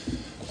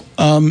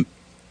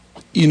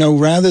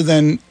 rather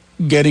than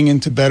getting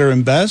into better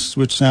and best,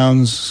 which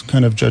sounds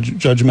kind of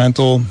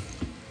judgmental,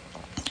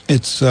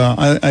 It's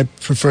I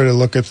prefer to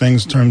look at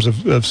things in terms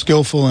of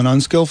skillful and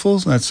unskillful.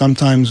 That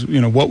sometimes,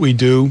 what we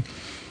do,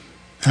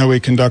 how we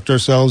conduct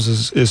ourselves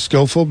is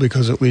skillful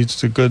because it leads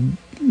to good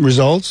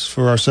results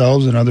for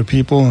ourselves and other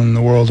people and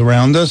the world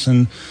around us,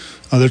 and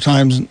other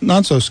times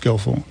not so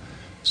skillful.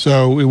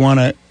 So we want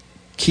to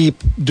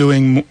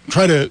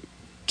try to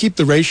keep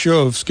the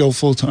ratio of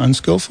skillful to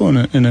unskillful in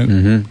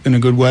a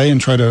good way, and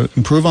try to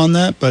improve on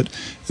that. And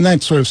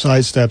that sort of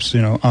sidesteps,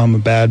 I'm a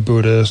bad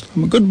Buddhist,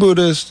 I'm a good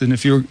Buddhist, and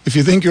if you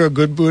think you're a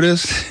good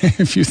Buddhist,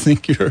 if you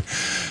think you're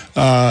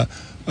a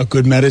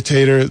good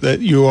meditator,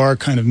 that you are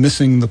kind of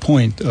missing the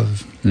point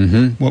of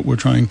what we're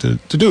trying to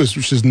do,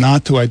 which is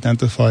not to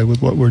identify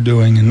with what we're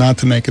doing and not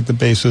to make it the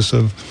basis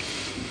of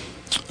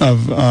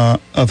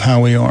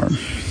how we are.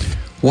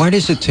 Why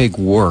does it take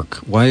work?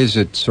 Why is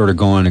it sort of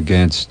going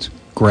against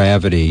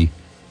gravity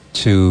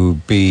to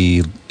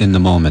be in the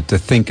moment, to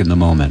think in the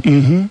moment?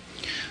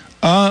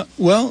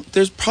 Well,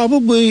 there's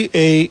probably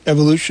a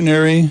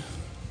evolutionary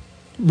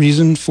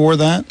reason for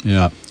that.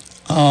 Yeah.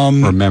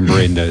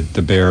 Remembering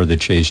the bear that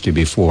chased you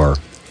before.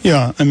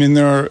 Yeah, I mean,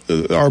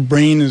 our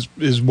brain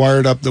is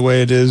wired up the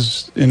way it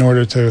is in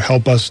order to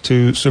help us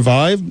to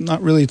survive,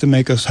 not really to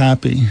make us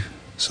happy.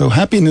 So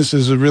happiness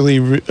is a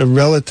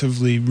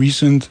relatively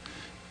recent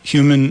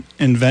human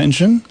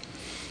invention,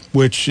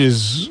 which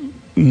is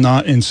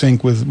not in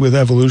sync with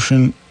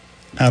evolution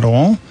at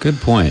all. Good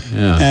point.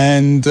 Yeah,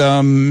 and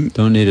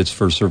don't need it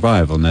for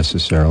survival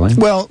necessarily.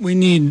 Well, we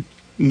need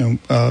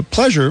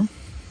pleasure.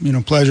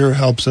 Pleasure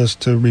helps us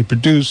to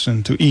reproduce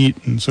and to eat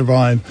and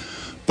survive.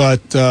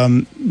 But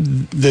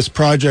this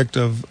project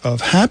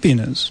of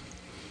happiness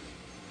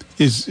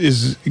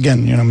is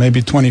again,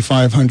 maybe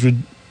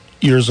 2,500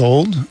 years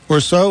old or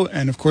so,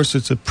 and of course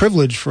it's a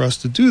privilege for us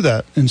to do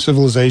that, and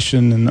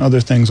civilization and other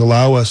things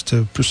allow us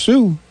to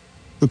pursue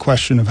the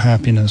question of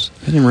happiness.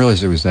 I didn't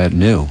realize it was that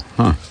new.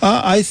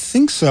 I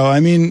think so.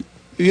 I mean,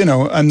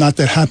 not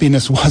that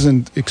happiness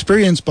wasn't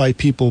experienced by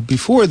people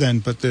before then,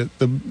 but the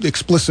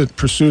explicit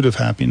pursuit of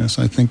happiness,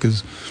 I think,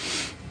 has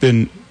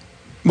been,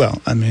 well,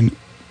 I mean,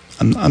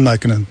 I'm not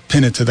going to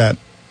pin it to that,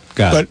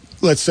 but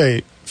let's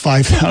say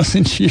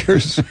 5,000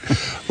 years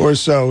or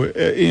so,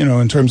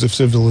 in terms of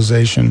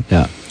civilization.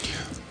 Yeah.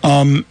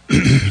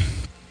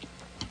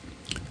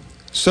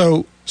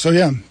 So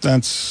yeah,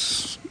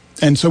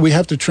 and so we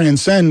have to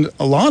transcend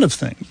a lot of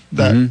things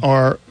that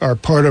are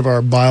part of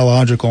our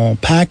biological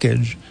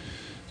package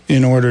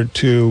in order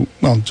to,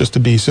 just to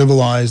be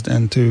civilized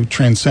and to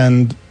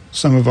transcend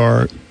some of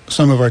our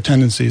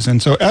tendencies.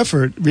 And so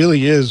effort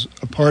really is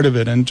a part of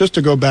it. And just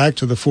to go back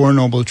to the Four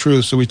Noble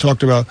Truths, so we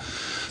talked about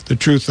the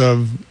truth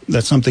of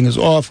that something is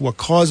off, what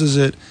causes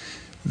it.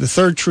 The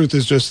third truth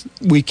is just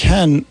we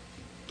can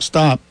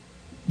stop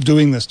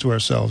doing this to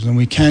ourselves, and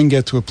we can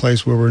get to a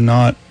place where we're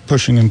not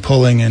pushing and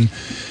pulling. And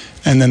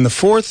then the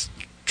fourth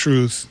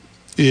truth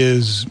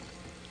is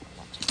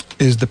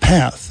the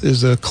path,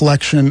 is a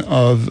collection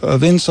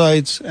of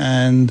insights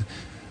and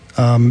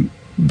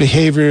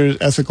behaviors,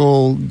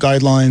 ethical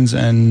guidelines,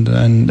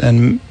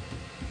 and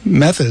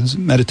methods,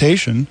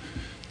 meditation,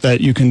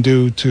 that you can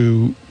do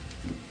to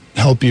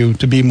help you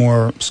to be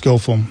more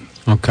skillful.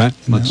 Okay,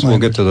 we'll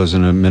get to those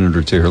in a minute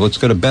or two here. Let's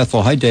go to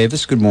Bethel. Hi,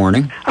 Davis. Good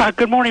morning.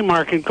 Good morning,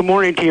 Mark, and good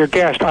morning to your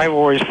guest. I've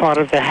always thought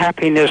of the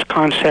happiness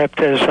concept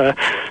as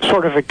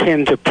sort of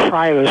akin to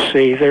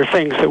privacy. There are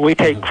things that we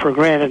take for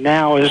granted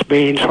now as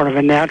being sort of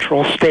a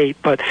natural state,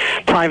 but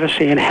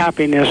privacy and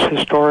happiness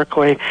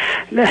historically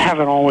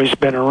haven't always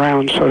been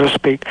around, so to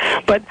speak.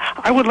 But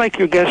I would like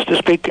your guest to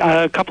speak.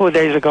 A couple of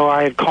days ago,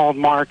 I had called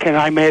Mark, and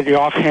I made the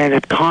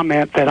offhanded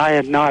comment that I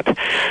had not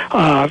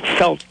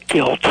felt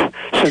guilt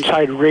since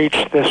I'd reached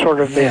the sort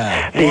of the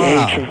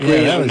age of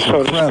reason,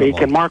 so to speak.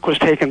 And Mark was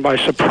taken by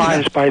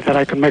surprise by that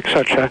I could make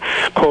such a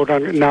quote,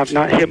 not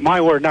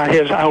my word, not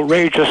his,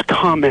 outrageous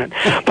comment.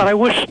 But I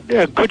wish,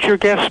 could your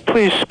guest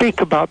please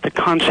speak about the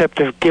concept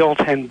of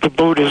guilt and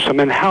Buddhism,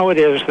 and how it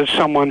is that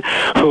someone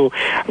who,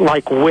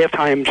 like Witt,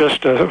 I am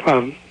just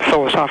a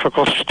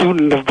philosophical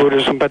student of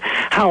Buddhism, but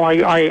how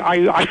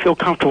I feel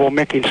comfortable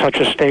making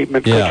such a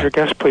statement. Yeah. Could your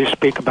guest please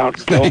speak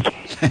about guilt?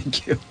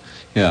 Thank you.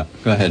 Yeah,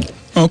 go ahead.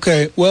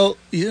 Okay, well,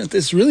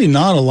 there's really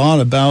not a lot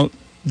about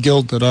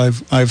guilt that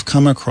I've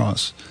come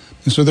across.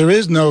 And so there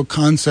is no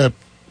concept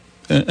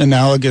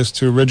analogous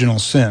to original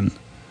sin.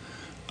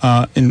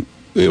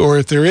 Or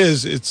if there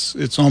is,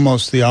 it's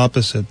almost the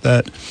opposite,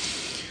 that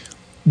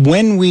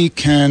when we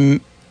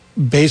can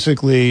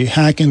basically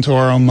hack into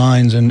our own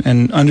minds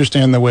and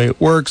understand the way it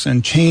works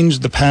and change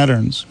the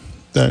patterns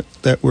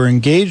that we're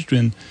engaged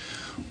in,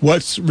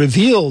 what's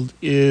revealed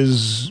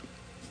is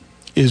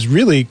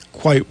really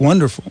quite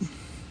wonderful.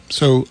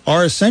 So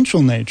our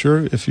essential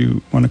nature, if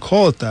you want to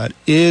call it that,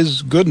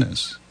 is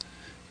goodness,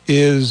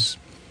 is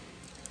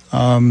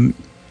going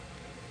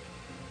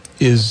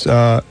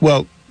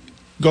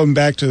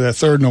back to the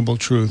third noble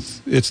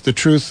truth. It's the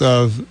truth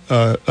of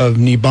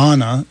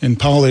nibbana in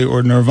Pali,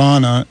 or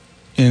nirvana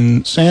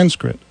in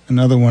Sanskrit.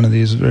 Another one of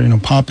these very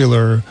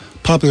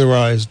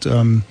popularized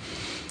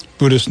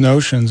Buddhist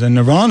notions. And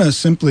nirvana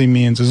simply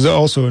means, is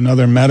also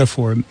another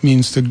metaphor, it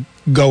means to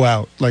go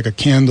out like a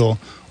candle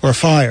or a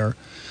fire.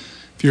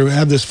 If you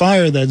have this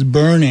fire that's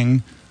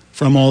burning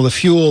from all the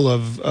fuel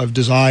of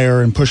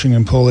desire and pushing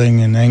and pulling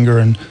and anger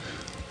and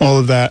all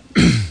of that,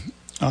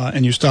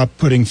 and you stop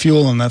putting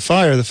fuel on that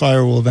fire, the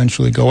fire will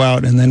eventually go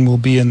out, and then we'll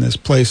be in this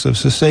place of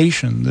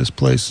cessation, this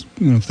place,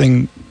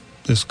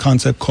 this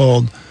concept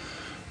called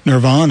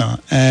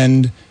nirvana.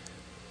 And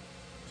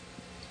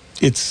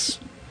it's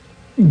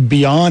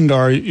beyond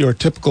your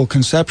typical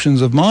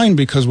conceptions of mind,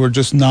 because we're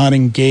just not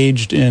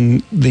engaged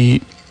in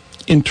the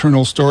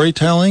internal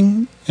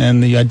storytelling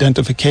and the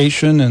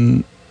identification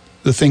and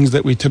the things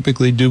that we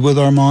typically do with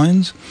our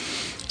minds.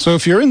 So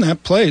if you're in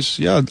that place,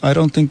 I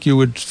don't think you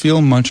would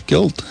feel much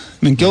guilt.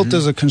 I mean, guilt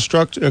is a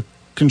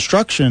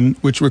construction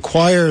which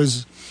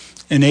requires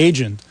an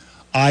agent.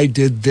 I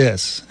did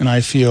this, and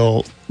I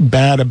feel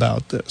bad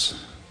about this.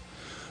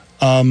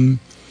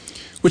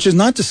 Which is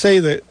not to say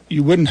that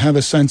you wouldn't have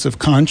a sense of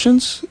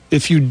conscience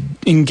if you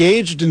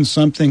engaged in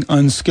something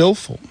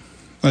unskillful.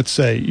 Let's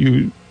say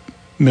you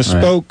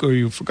misspoke, or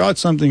you forgot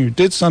something, or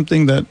did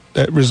something that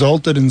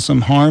resulted in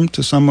some harm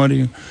to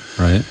somebody.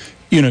 Right.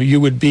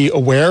 You would be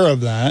aware of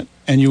that,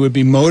 and you would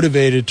be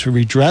motivated to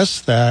redress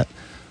that.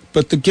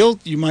 But the guilt,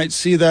 you might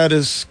see that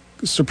as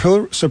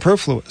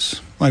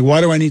superfluous. Like,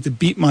 why do I need to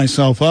beat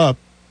myself up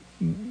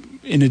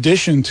in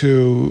addition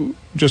to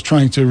just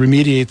trying to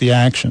remediate the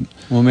action?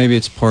 Well, maybe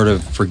it's part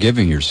of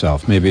forgiving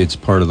yourself. Maybe it's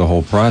part of the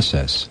whole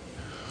process.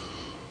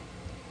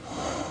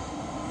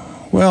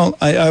 Well,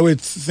 I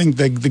would think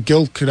that the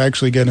guilt could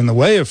actually get in the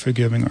way of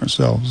forgiving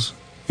ourselves.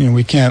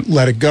 We can't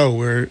let it go.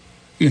 We're,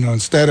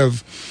 instead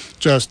of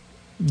just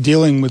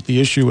dealing with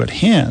the issue at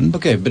hand.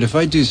 Okay, but if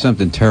I do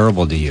something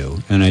terrible to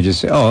you, and I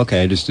just say, oh,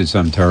 okay, I just did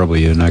something terrible to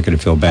you, and I'm not going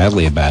to feel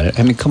badly about it.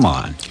 I mean, come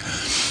on.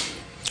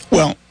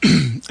 Well,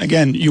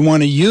 again, you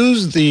want to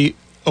use the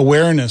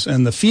awareness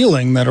and the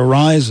feeling that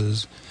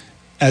arises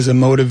as a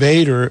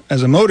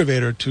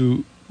motivator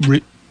to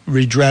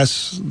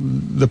redress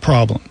the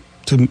problem,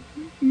 to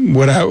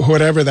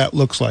whatever that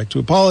looks like, to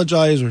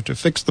apologize or to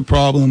fix the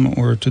problem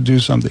or to do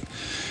something.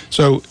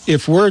 So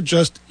if we're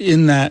just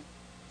in that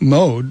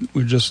mode,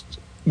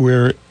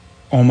 we're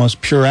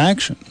almost pure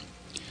action.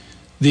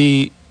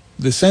 The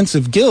sense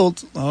of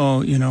guilt,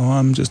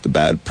 I'm just a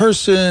bad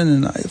person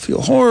and I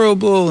feel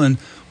horrible, and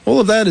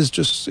all of that is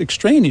just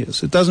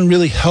extraneous. It doesn't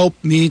really help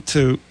me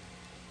to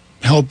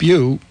help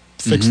you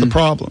fix the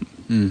problem.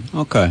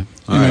 Okay.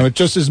 It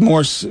just is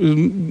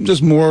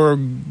more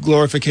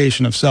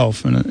glorification of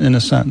self in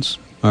a sense.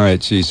 All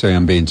right, so you say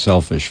I'm being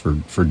selfish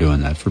for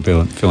doing that, for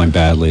feeling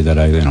badly that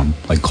I,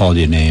 like called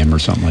you a name or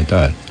something like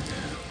that.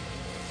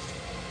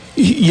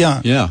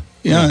 Yeah. Yeah.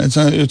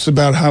 It's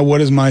about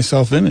what is my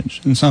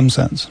self-image in some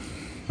sense.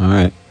 All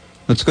right.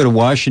 Let's go to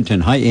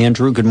Washington. Hi,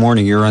 Andrew. Good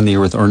morning. You're on the air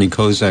with Arnie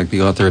Kozak,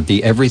 the author of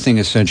the Everything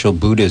Essential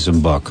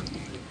Buddhism Book.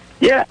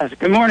 Yes.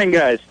 Good morning,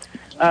 guys.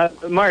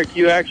 Mark,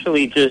 you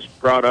actually just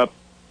brought up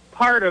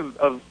part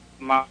of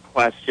my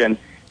question,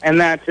 and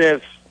that's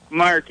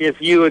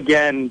if you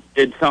again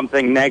did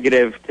something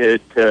negative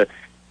to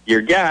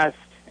your guest,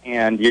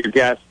 and your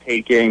guest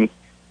taking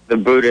the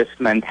Buddhist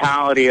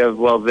mentality of,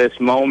 well, this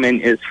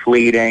moment is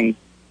fleeting,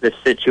 the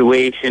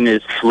situation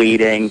is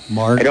fleeting.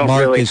 Mark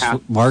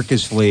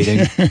is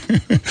fleeting.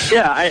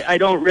 Yeah, I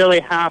don't really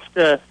have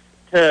to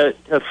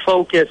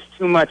focus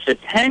too much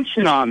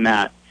attention on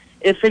that.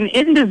 If an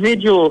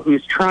individual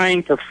who's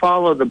trying to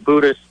follow the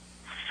Buddhist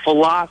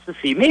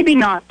philosophy, maybe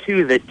not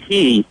to the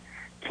T,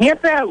 can't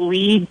that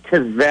lead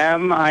to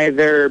them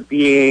either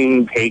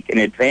being taken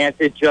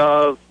advantage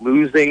of,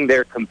 losing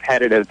their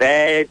competitive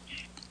edge,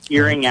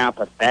 appearing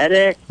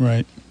apathetic?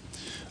 Right.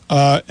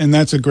 And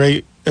that's a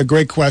great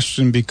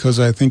question,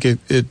 because I think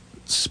it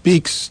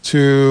speaks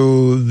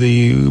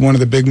to one of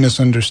the big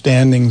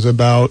misunderstandings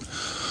about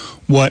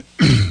what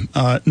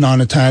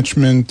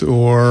non-attachment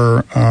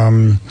or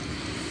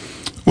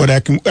what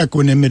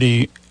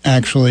equanimity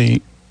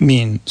actually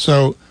mean.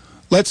 So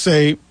let's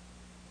say,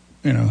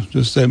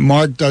 just that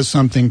Mark does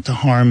something to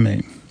harm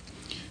me.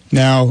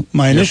 Now,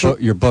 my initial...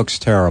 Your book's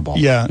terrible.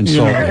 Yeah.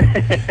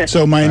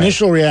 So my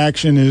initial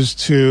reaction is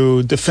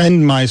to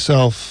defend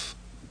myself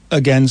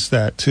against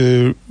that,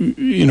 to,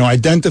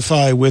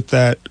 identify with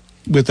that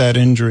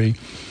injury.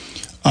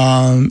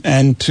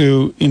 And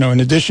to, in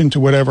addition to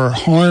whatever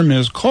harm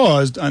is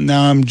caused,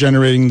 now I'm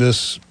generating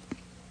this,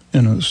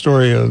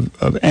 story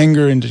of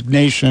anger,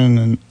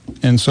 indignation,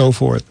 and so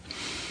forth.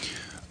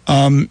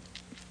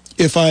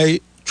 If I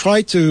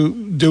try to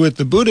do it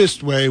the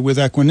Buddhist way with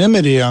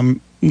equanimity,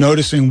 I'm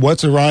noticing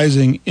what's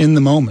arising in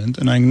the moment,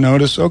 and I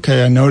notice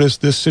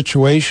this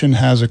situation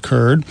has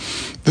occurred.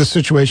 This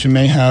situation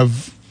may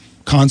have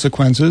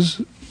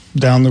consequences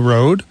down the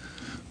road,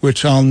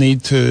 which I'll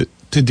need to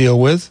deal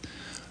with.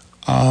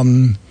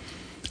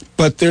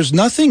 But there's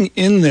nothing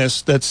in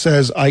this that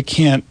says I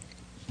can't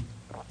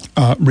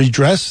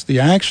redress the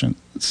action.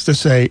 It's to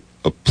say,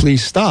 oh,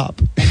 please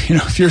stop.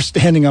 If you're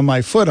standing on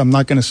my foot, I'm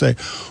not going to say,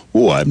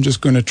 oh, I'm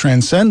just going to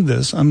transcend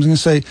this. I'm going to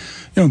say,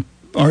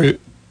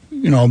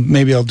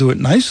 maybe I'll do it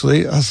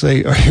nicely. I'll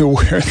say, are you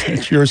aware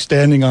that you're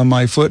standing on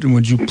my foot, and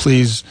would you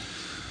please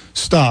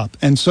stop?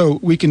 And so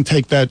we can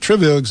take that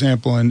trivial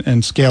example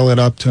and scale it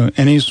up to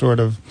any sort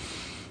of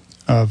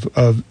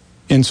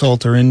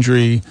insult or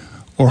injury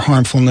or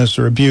harmfulness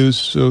or abuse.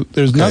 So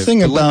there's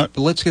nothing about...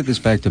 But let's get this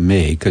back to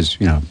me, because,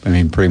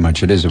 pretty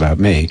much it is about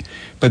me.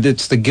 But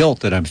it's the guilt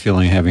that I'm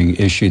feeling having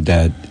issued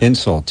that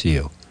insult to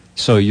you.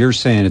 So you're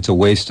saying it's a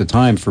waste of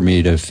time for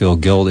me to feel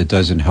guilt. It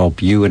doesn't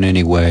help you in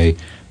any way.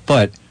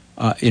 But,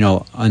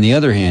 on the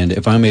other hand,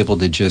 if I'm able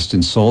to just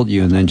insult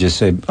you and then just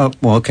say, oh,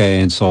 well, okay,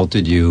 I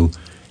insulted you,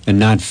 and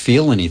not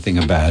feel anything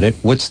about it,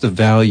 what's the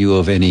value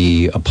of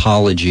any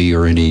apology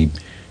or any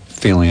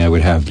feeling I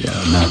would have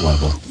on that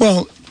level?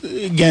 Well,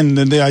 again,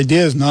 the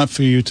idea is not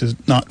for you to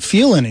not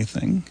feel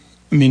anything.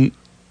 I mean,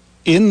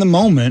 in the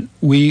moment,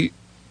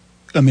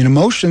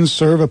 emotions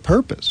serve a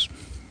purpose.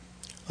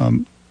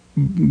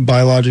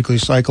 Biologically,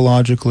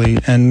 psychologically,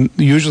 and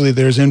usually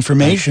there's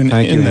information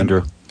in them.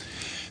 Andrew.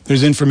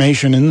 There's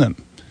information in them.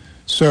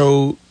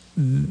 So,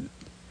 and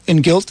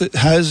guilt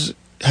has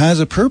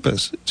a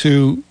purpose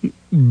to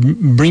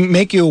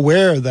make you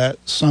aware that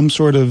some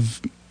sort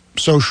of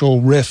social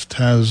rift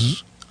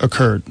has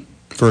occurred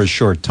for a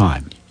short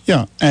time.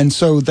 Yeah, and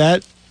so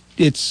that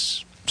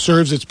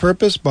serves its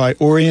purpose by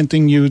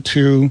orienting you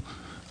to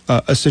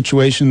a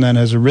situation that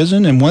has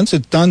arisen, and once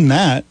it's done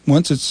that,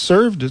 once it's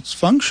served its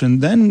function,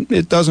 then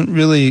it doesn't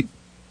really,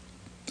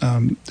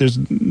 there's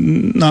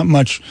not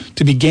much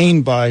to be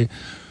gained by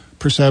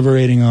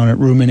perseverating on it,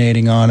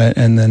 ruminating on it,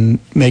 and then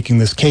making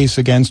this case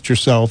against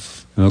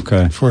yourself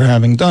for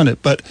having done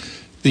it. But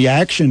the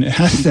action,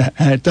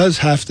 it does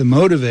have to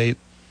motivate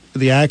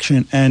the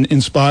action and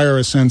inspire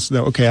a sense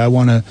that, okay, I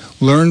want to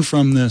learn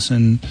from this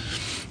and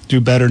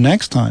do better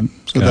next time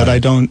so that I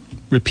don't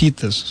repeat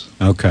this.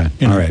 Okay.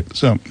 All right.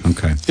 So,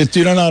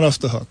 you're not off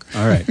the hook.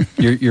 All right.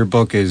 Your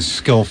book is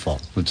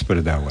skillful. Let's put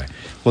it that way.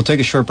 We'll take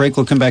a short break.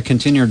 We'll come back,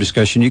 continue our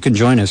discussion. You can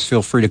join us.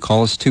 Feel free to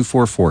call us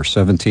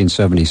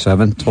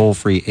 244-1777,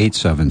 toll-free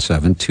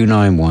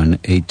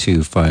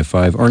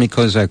 877-291-8255. Arnie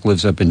Kozak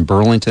lives up in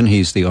Burlington.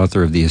 He's the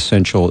author of the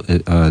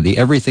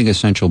Everything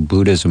Essential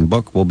Buddhism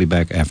Book. We'll be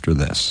back after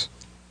this.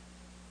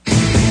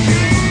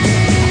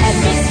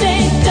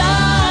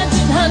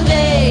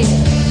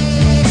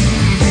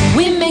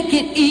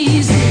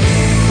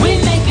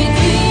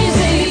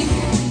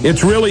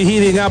 It's really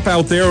heating up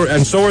out there,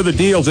 and so are the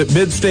deals at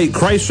Mid-State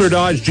Chrysler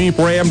Dodge Jeep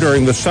Ram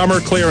during the summer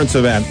clearance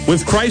event.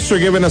 With Chrysler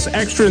giving us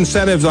extra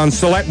incentives on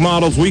select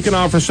models, we can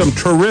offer some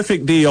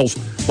terrific deals,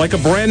 like a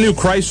brand new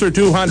Chrysler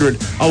 200,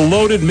 a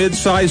loaded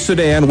mid-size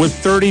sedan with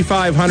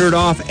 $3,500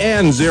 off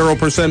and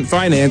 0%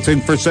 financing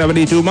for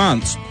 72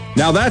 months.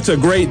 Now that's a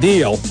great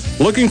deal.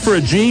 Looking for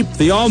a Jeep?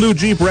 The all-new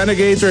Jeep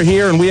Renegades are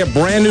here, and we have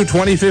brand new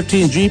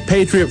 2015 Jeep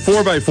Patriot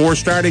 4x4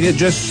 starting at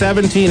just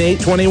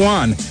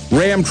 $17,821.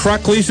 Ram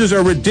truck leases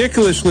are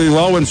ridiculously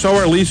low, and so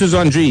are leases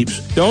on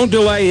Jeeps. Don't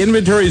delay.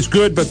 Inventory is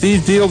good, but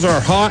these deals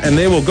are hot, and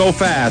they will go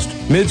fast.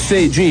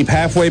 Mid-State Jeep,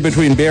 halfway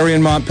between Barrie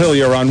and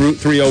Montpelier on Route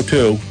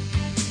 302.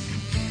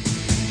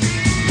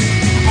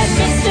 At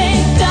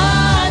Mid-State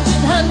Dodge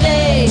and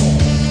Hyundai,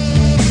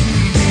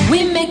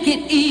 we make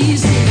it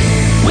easy.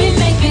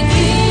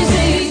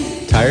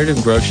 Tired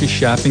of grocery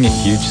shopping at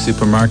huge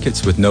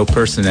supermarkets with no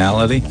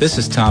personality? This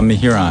is Tom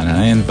Mahuron, and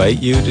I invite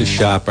you to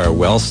shop our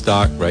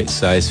well-stocked,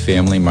 right-sized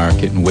family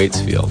market in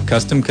Waitsfield.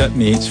 Custom-cut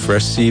meats,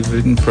 fresh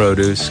seafood and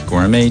produce,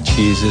 gourmet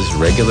cheeses,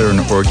 regular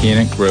and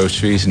organic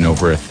groceries, and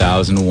over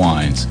 1,000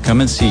 wines.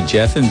 Come and see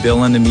Jeff and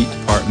Bill in the meat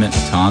department,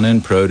 Tana in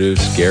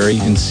produce, Gary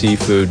in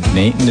seafood,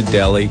 Nate in the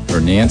deli,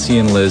 or Nancy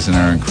and Liz in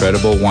our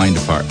incredible wine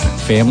department.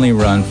 Family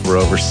run for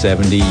over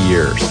 70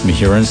 years.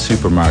 Mahuron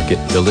Supermarket,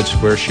 Village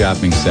Square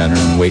Shopping Center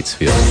in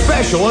Waitsfield.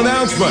 Special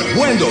announcement.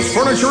 Wendell's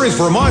Furniture is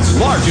Vermont's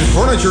largest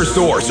furniture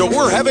store, so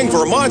we're having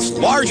Vermont's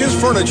largest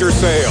furniture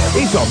sale.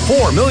 It's a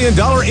 $4 million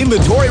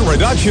inventory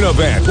reduction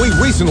event. We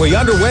recently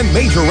underwent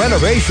major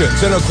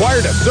renovations and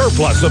acquired a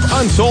surplus of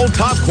unsold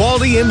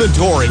top-quality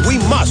inventory. We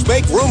must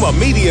make room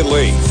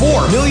immediately.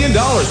 $4 million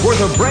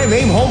worth of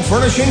brand-name home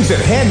furnishings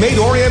and handmade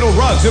oriental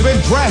rugs have been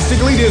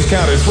drastically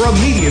discounted for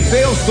immediate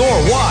sales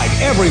store-wide.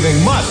 Everything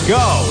must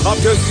go.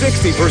 Up to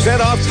 60%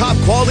 off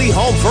top-quality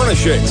home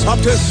furnishings. Up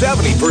to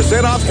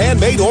 70% off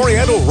handmade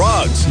oriental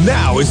rugs.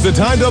 Now is the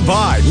time to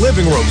buy.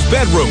 Living rooms,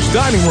 bedrooms,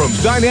 dining rooms,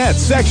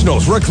 dinettes,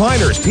 sectionals,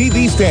 recliners,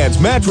 TV stands,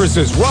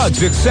 mattresses,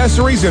 rugs,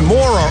 accessories, and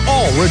more are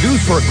all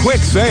reduced for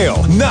quick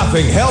sale.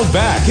 Nothing held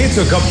back. It's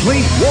a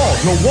complete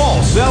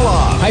wall-to-wall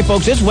sell-off. Hi,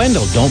 folks. It's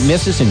Wendell. Don't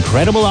miss this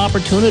incredible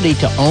opportunity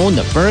to own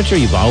the furniture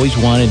you've always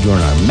wanted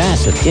during our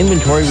massive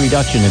inventory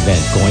reduction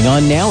event going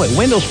on now at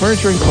Wendell's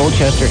Furniture in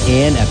Colchester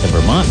and at the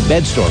Vermont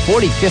Bed Store,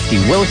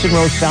 4050 Wilson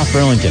Road, South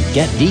Burlington.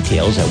 Get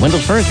details at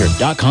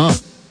wendellsfurniture.com.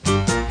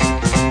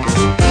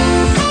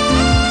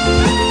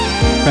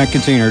 Back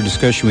continuing our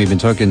discussion, we've been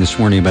talking this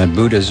morning about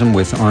Buddhism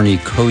with Arnie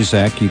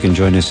Kozak. You can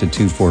join us at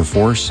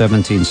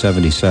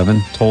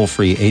 244-1777,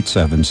 toll-free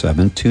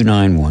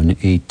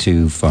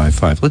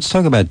 877-291-8255. Let's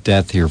talk about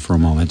death here for a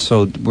moment.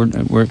 So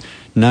we're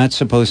not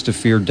supposed to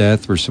fear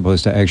death. We're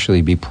supposed to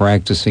actually be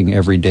practicing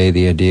every day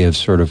the idea of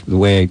sort of the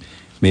way,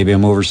 maybe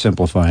I'm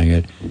oversimplifying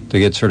it, to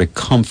get sort of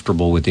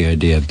comfortable with the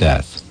idea of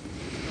death.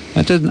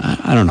 That doesn't,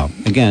 I don't know.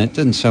 Again, it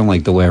doesn't sound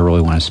like the way I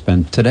really want to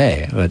spend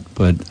today, but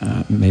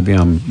maybe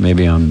I'm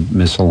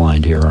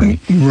misaligned here, Arnie.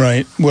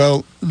 Right.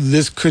 Well,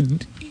 this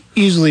could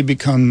easily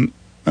become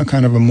a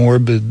kind of a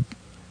morbid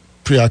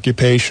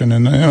preoccupation,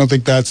 and I don't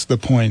think that's the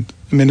point.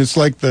 I mean, it's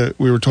like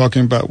we were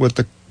talking about with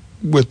the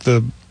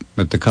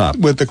cup,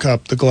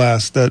 the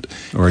glass, that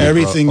already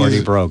everything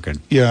is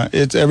broken. Yeah,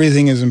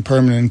 everything is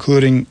impermanent,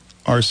 including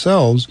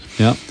ourselves.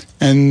 Yeah,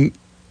 and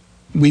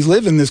we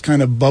live in this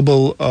kind of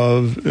bubble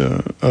of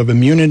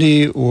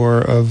immunity,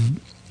 or of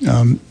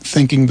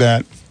thinking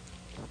that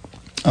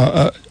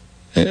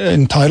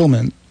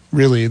entitlement,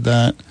 really,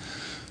 that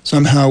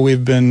somehow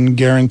we've been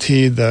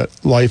guaranteed that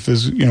life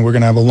is, we're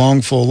going to have a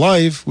long, full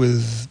life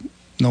with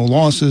no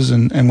losses,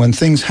 and when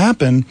things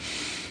happen,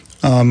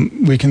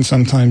 we can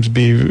sometimes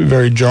be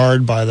very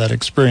jarred by that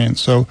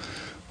experience. So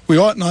we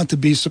ought not to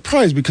be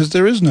surprised, because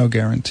there is no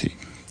guarantee.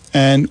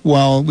 And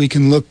while we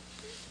can look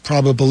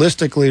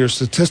probabilistically or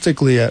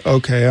statistically at,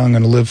 okay, I'm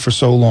going to live for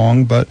so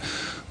long, but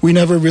we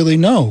never really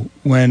know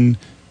when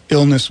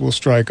illness will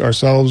strike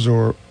ourselves,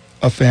 or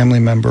a family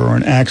member, or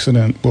an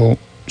accident will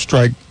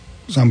strike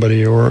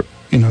somebody, or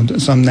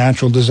some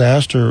natural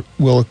disaster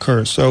will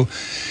occur. So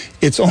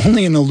it's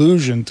only an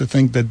illusion to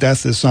think that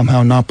death is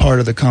somehow not part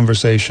of the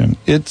conversation.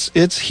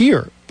 It's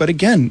here. But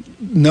again,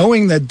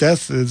 knowing that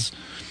death is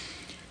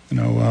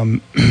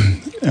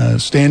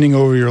standing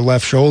over your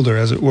left shoulder,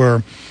 as it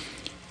were,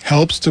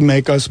 helps to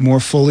make us more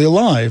fully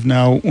alive.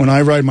 Now, when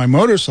I ride my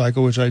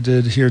motorcycle, which I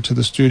did here to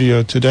the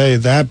studio today,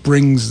 that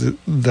brings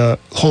the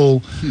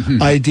whole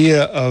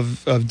idea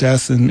of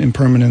death and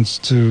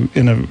impermanence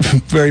in a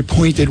very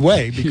pointed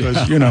way, because,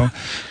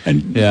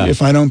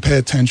 if I don't pay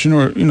attention,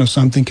 or,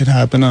 something could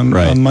happen,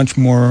 I'm much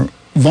more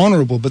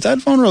vulnerable. But that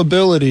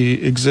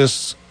vulnerability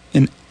exists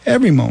in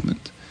every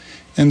moment.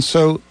 And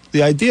so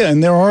the idea,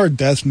 and there are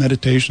death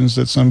meditations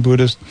that some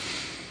Buddhists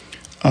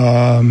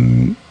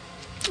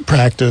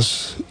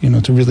practice,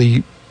 to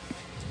really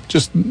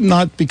just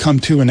not become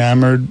too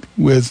enamored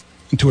with,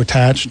 too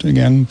attached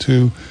again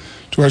to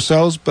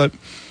ourselves. But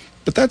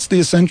that's the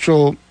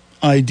essential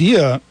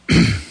idea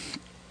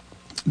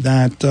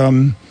that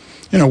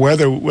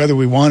whether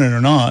we want it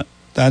or not,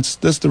 that's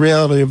the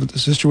reality of the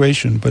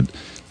situation. But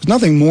there's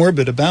nothing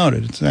morbid about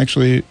it. It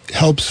actually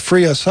helps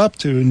free us up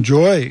to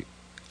enjoy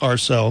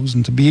ourselves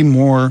and to be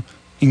more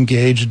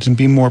engaged and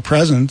be more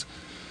present,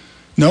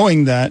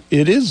 knowing that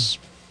it is.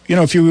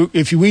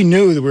 If we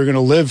knew that we were going to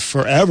live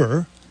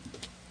forever,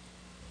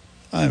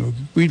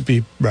 we'd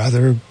be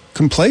rather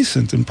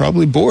complacent and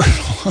probably bored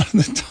a lot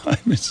of the time.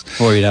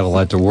 Well, you'd have a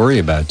lot to worry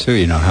about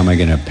too. How am I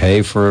going to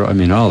pay for?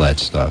 All that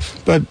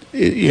stuff. But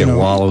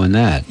wallow in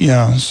that.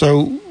 Yeah.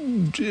 So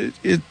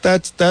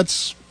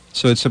that's.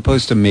 So it's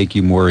supposed to make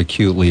you more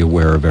acutely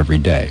aware of every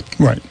day.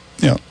 Right.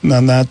 Yeah.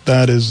 And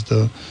that is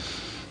the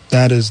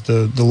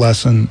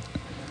lesson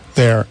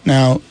there.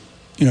 Now,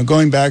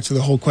 going back to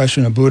the whole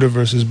question of Buddha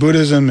versus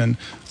Buddhism, and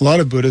a lot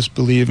of Buddhists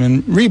believe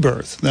in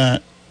rebirth,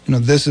 that,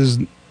 this is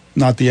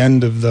not the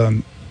end of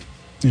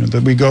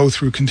that we go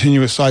through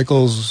continuous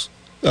cycles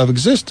of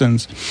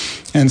existence.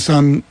 And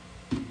some,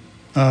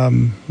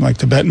 like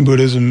Tibetan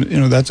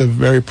Buddhism, that's a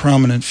very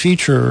prominent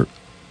feature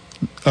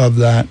of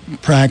that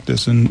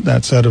practice and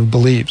that set of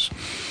beliefs.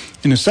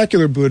 In a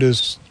secular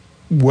Buddhist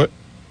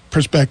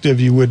perspective,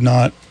 you would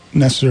not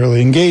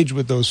necessarily engage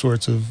with those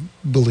sorts of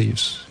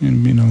beliefs.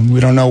 And, we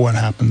don't know what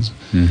happens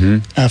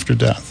after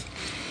death.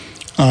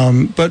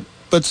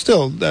 But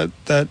still,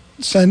 that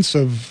sense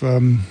of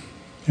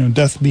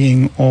death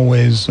being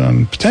always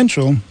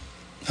potential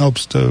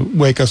helps to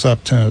wake us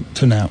up to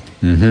now.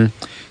 Mm-hmm.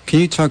 Can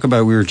you talk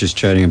about? We were just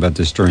chatting about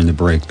this during the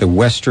break. The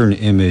Western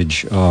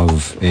image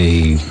of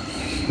a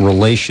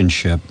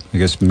relationship, I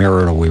guess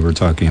marital, we were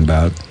talking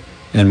about.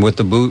 And what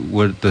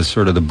the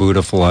sort of the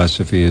Buddha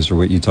philosophy is, or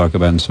what you talk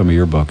about in some of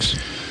your books?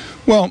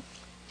 Well,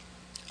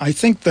 I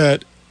think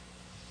that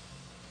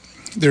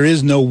there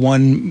is no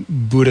one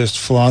Buddhist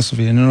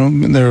philosophy.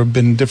 There have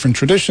been different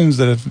traditions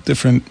that have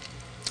different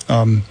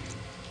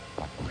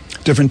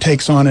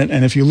takes on it.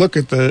 And if you look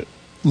at the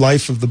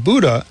life of the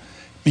Buddha,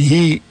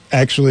 he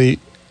actually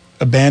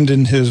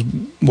abandoned his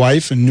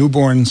wife and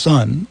newborn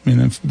son.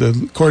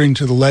 According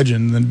to the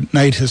legend, the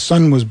night his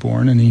son was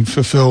born, and he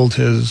fulfilled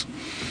his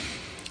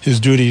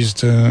duties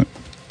to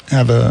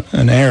have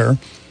an heir,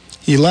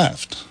 he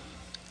left.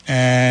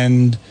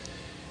 And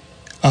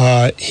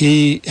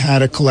he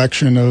had a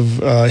collection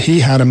of,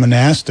 he had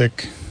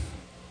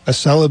a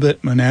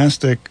celibate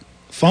monastic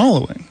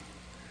following.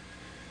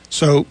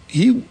 So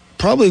he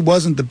probably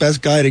wasn't the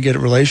best guy to get a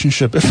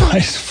relationship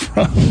advice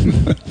from.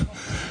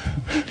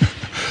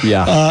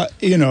 Yeah.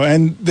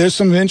 And there's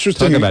some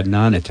interesting... Talk about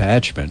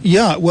non-attachment.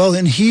 Yeah, well,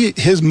 and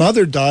his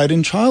mother died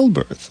in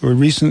childbirth, or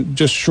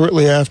just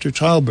shortly after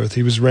childbirth.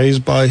 He was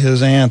raised by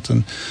his aunt,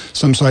 and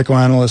some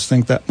psychoanalysts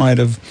think that might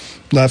have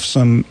left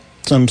some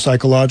some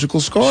psychological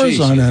scars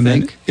Jeez, on you him,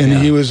 think? and Yeah.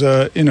 he was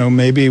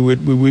maybe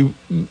we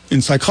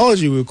in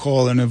psychology we would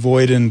call an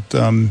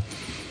avoidant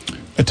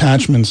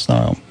attachment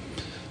style.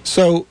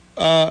 So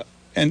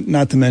and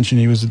not to mention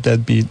he was a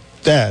deadbeat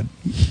dad,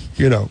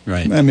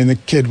 Right. I mean, the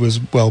kid was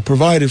well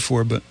provided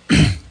for, but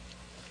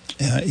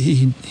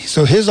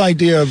so his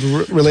idea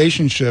of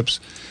relationships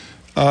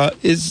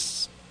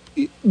is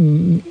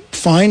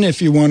fine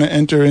if you want to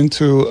enter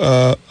into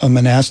a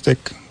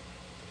monastic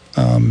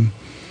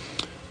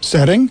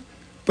setting,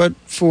 but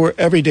for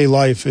everyday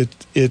life,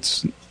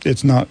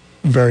 it's not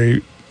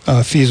very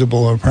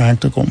feasible or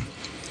practical.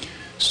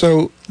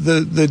 So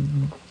the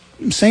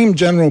same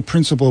general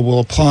principle will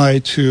apply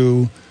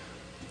to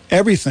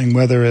everything,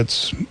 whether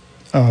it's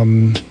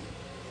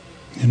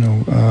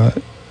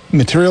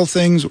material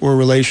things or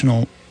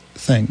relational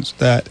things.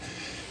 That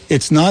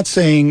it's not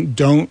saying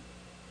don't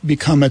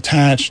become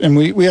attached, and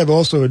we have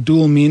also a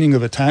dual meaning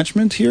of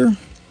attachment here,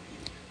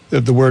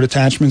 of the word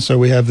attachment. So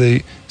we have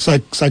the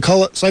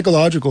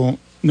psychological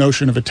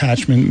notion of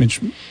attachment,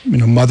 which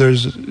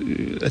mothers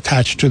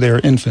attached to their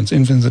infants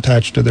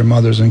attached to their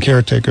mothers and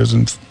caretakers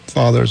and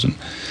fathers, and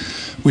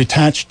we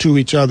attach to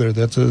each other.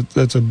 That's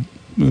a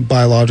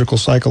biological,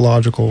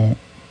 psychological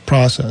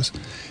process.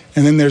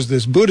 And then there's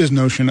this Buddhist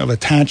notion of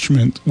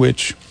attachment,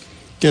 which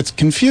gets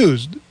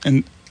confused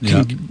and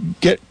can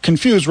get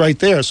confused right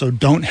there. So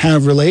don't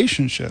have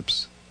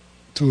relationships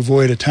to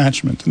avoid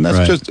attachment. And that's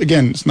Right. just,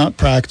 again, it's not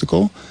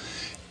practical.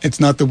 It's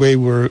not the way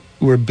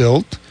we're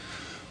built.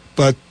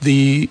 But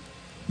the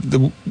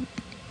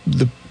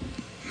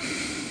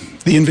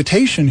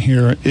invitation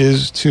here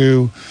is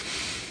to,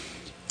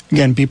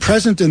 again, be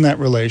present in that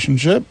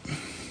relationship,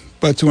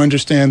 but to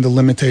understand the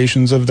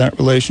limitations of that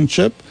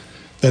relationship,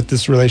 that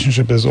this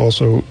relationship is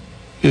also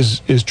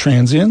is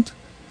transient.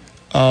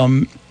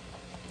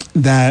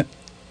 That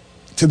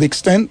to the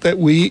extent that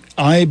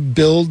I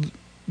build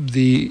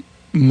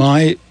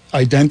my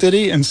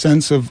identity and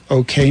sense of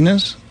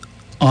okayness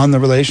on the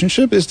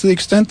relationship is to the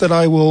extent that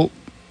I will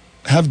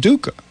have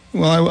dukkha.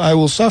 Well, I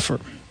will suffer.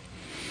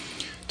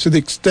 To the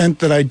extent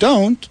that I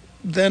don't,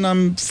 then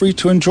I'm free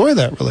to enjoy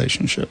that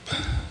relationship.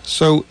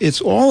 So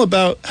it's all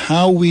about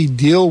how we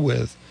deal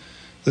with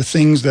the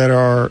things that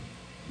are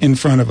in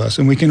front of us.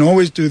 And we can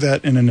always do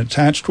that in an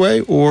attached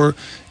way or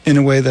in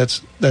a way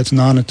that's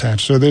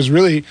non-attached. So there's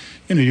really,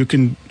 you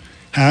can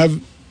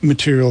have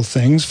material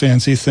things,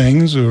 fancy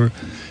things, or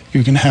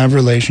you can have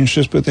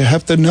relationships, but they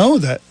have to know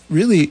that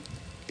really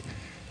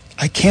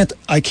I can't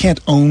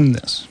own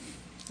this.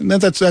 And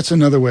that's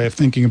another way of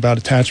thinking about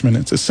attachment.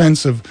 It's a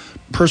sense of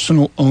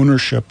personal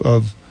ownership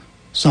of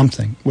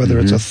something, whether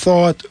it's a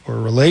thought or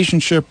a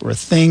relationship or a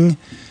thing.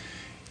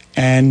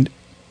 And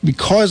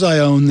because I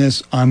own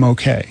this, I'm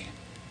okay.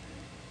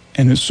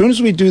 And as soon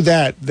as we do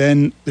that,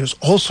 then there's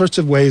all sorts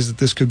of ways that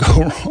this could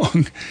go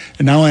wrong.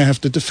 And now I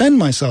have to defend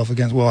myself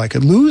against, well, I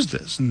could lose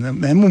this. And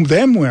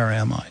then where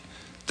am I?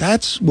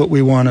 That's what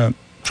we want to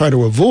try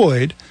to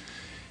avoid.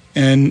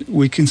 And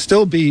we can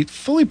still be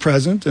fully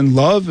present and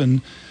love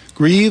and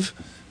grieve,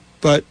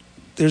 but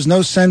there's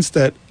no sense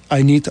that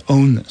I need to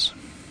own this.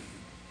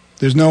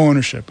 There's no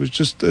ownership.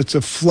 It's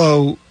a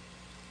flow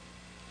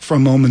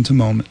from moment to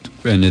moment.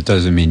 And it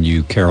doesn't mean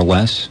you care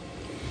less?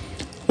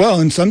 Well,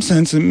 in some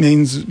sense, it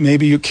means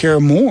maybe you care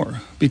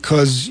more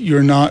because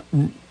you're not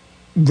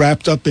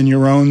wrapped up in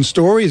your own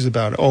stories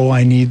about, oh,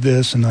 I need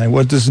this, and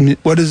what does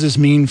this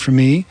mean for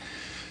me?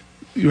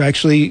 You're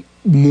actually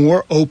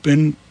more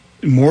open,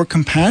 more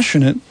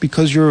compassionate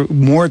because you're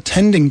more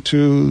attending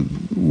to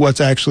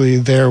what's actually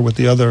there with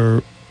the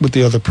other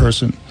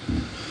person.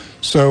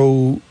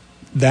 So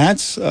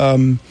that's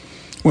when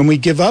we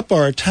give up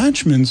our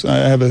attachments. I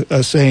have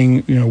a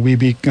saying, we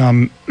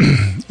become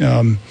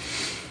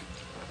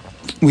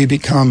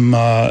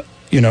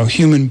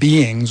human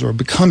beings or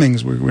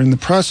becomings. We're in the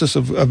process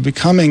of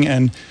becoming,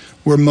 and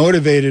we're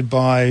motivated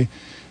by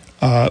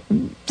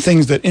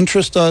things that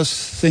interest us,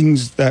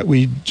 things that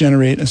we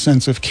generate a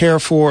sense of care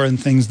for, and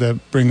things that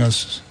bring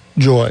us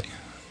joy.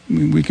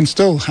 We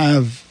still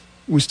have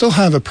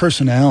a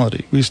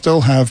personality. We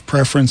still have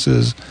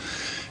preferences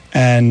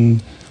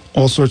and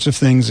all sorts of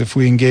things. If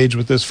we engage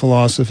with this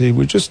philosophy,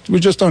 we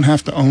just don't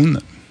have to own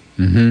them.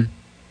 Mm-hmm.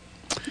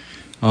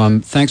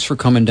 Thanks for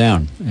coming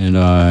down,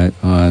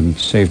 and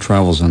safe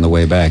travels on the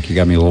way back. You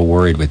got me a little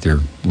worried with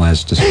your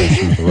last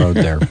discussion of the road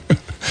there.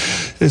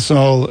 It's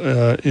all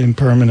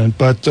impermanent,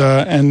 but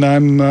and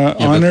I'm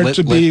honored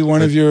to be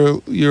one of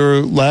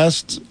your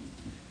last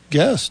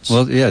guests.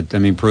 Well, yeah, I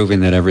mean,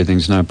 proving that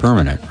everything's not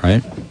permanent,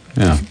 right?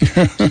 Yeah.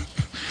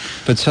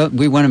 But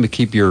we want to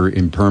keep your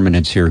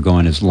impermanence here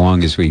going as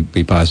long as we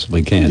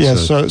possibly can. Yeah,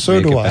 so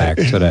make do it I. Back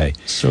today.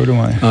 So do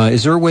I.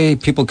 Is there a way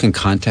people can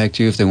contact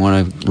you if they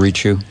want to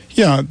reach you?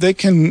 Yeah, they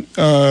can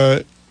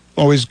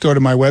always go to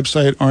my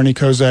website,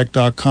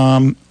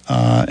 arniekozak.com,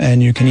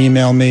 and you can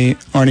email me,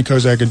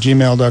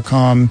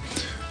 arniekozak@gmail.com.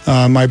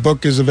 My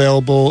book is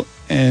available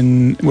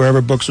in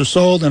wherever books are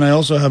sold, and I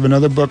also have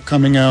another book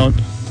coming out,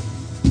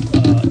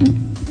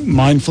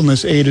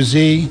 Mindfulness A to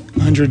Z,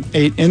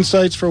 108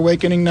 Insights for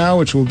Awakening Now,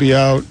 which will be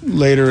out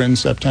later in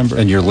September.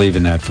 And you're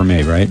leaving that for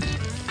me, right?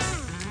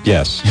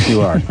 Yes,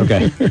 you are.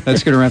 Okay.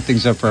 That's going to wrap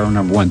things up for hour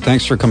number one.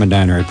 Thanks for coming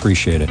down here. I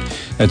appreciate it.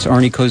 That's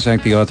Arnie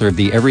Kozak, the author of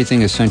the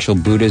Everything Essential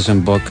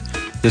Buddhism Book.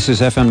 This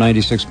is FM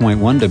 96.1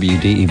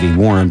 WDEV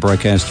Warren,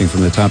 broadcasting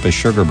from the top of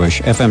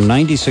Sugarbush, FM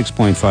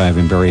 96.5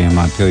 in Berry and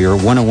Montpelier,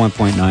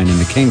 101.9 in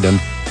the Kingdom,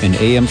 and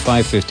AM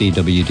 550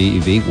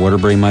 WDEV,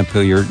 Waterbury,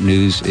 Montpelier.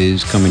 News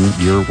is coming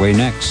your way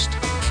next.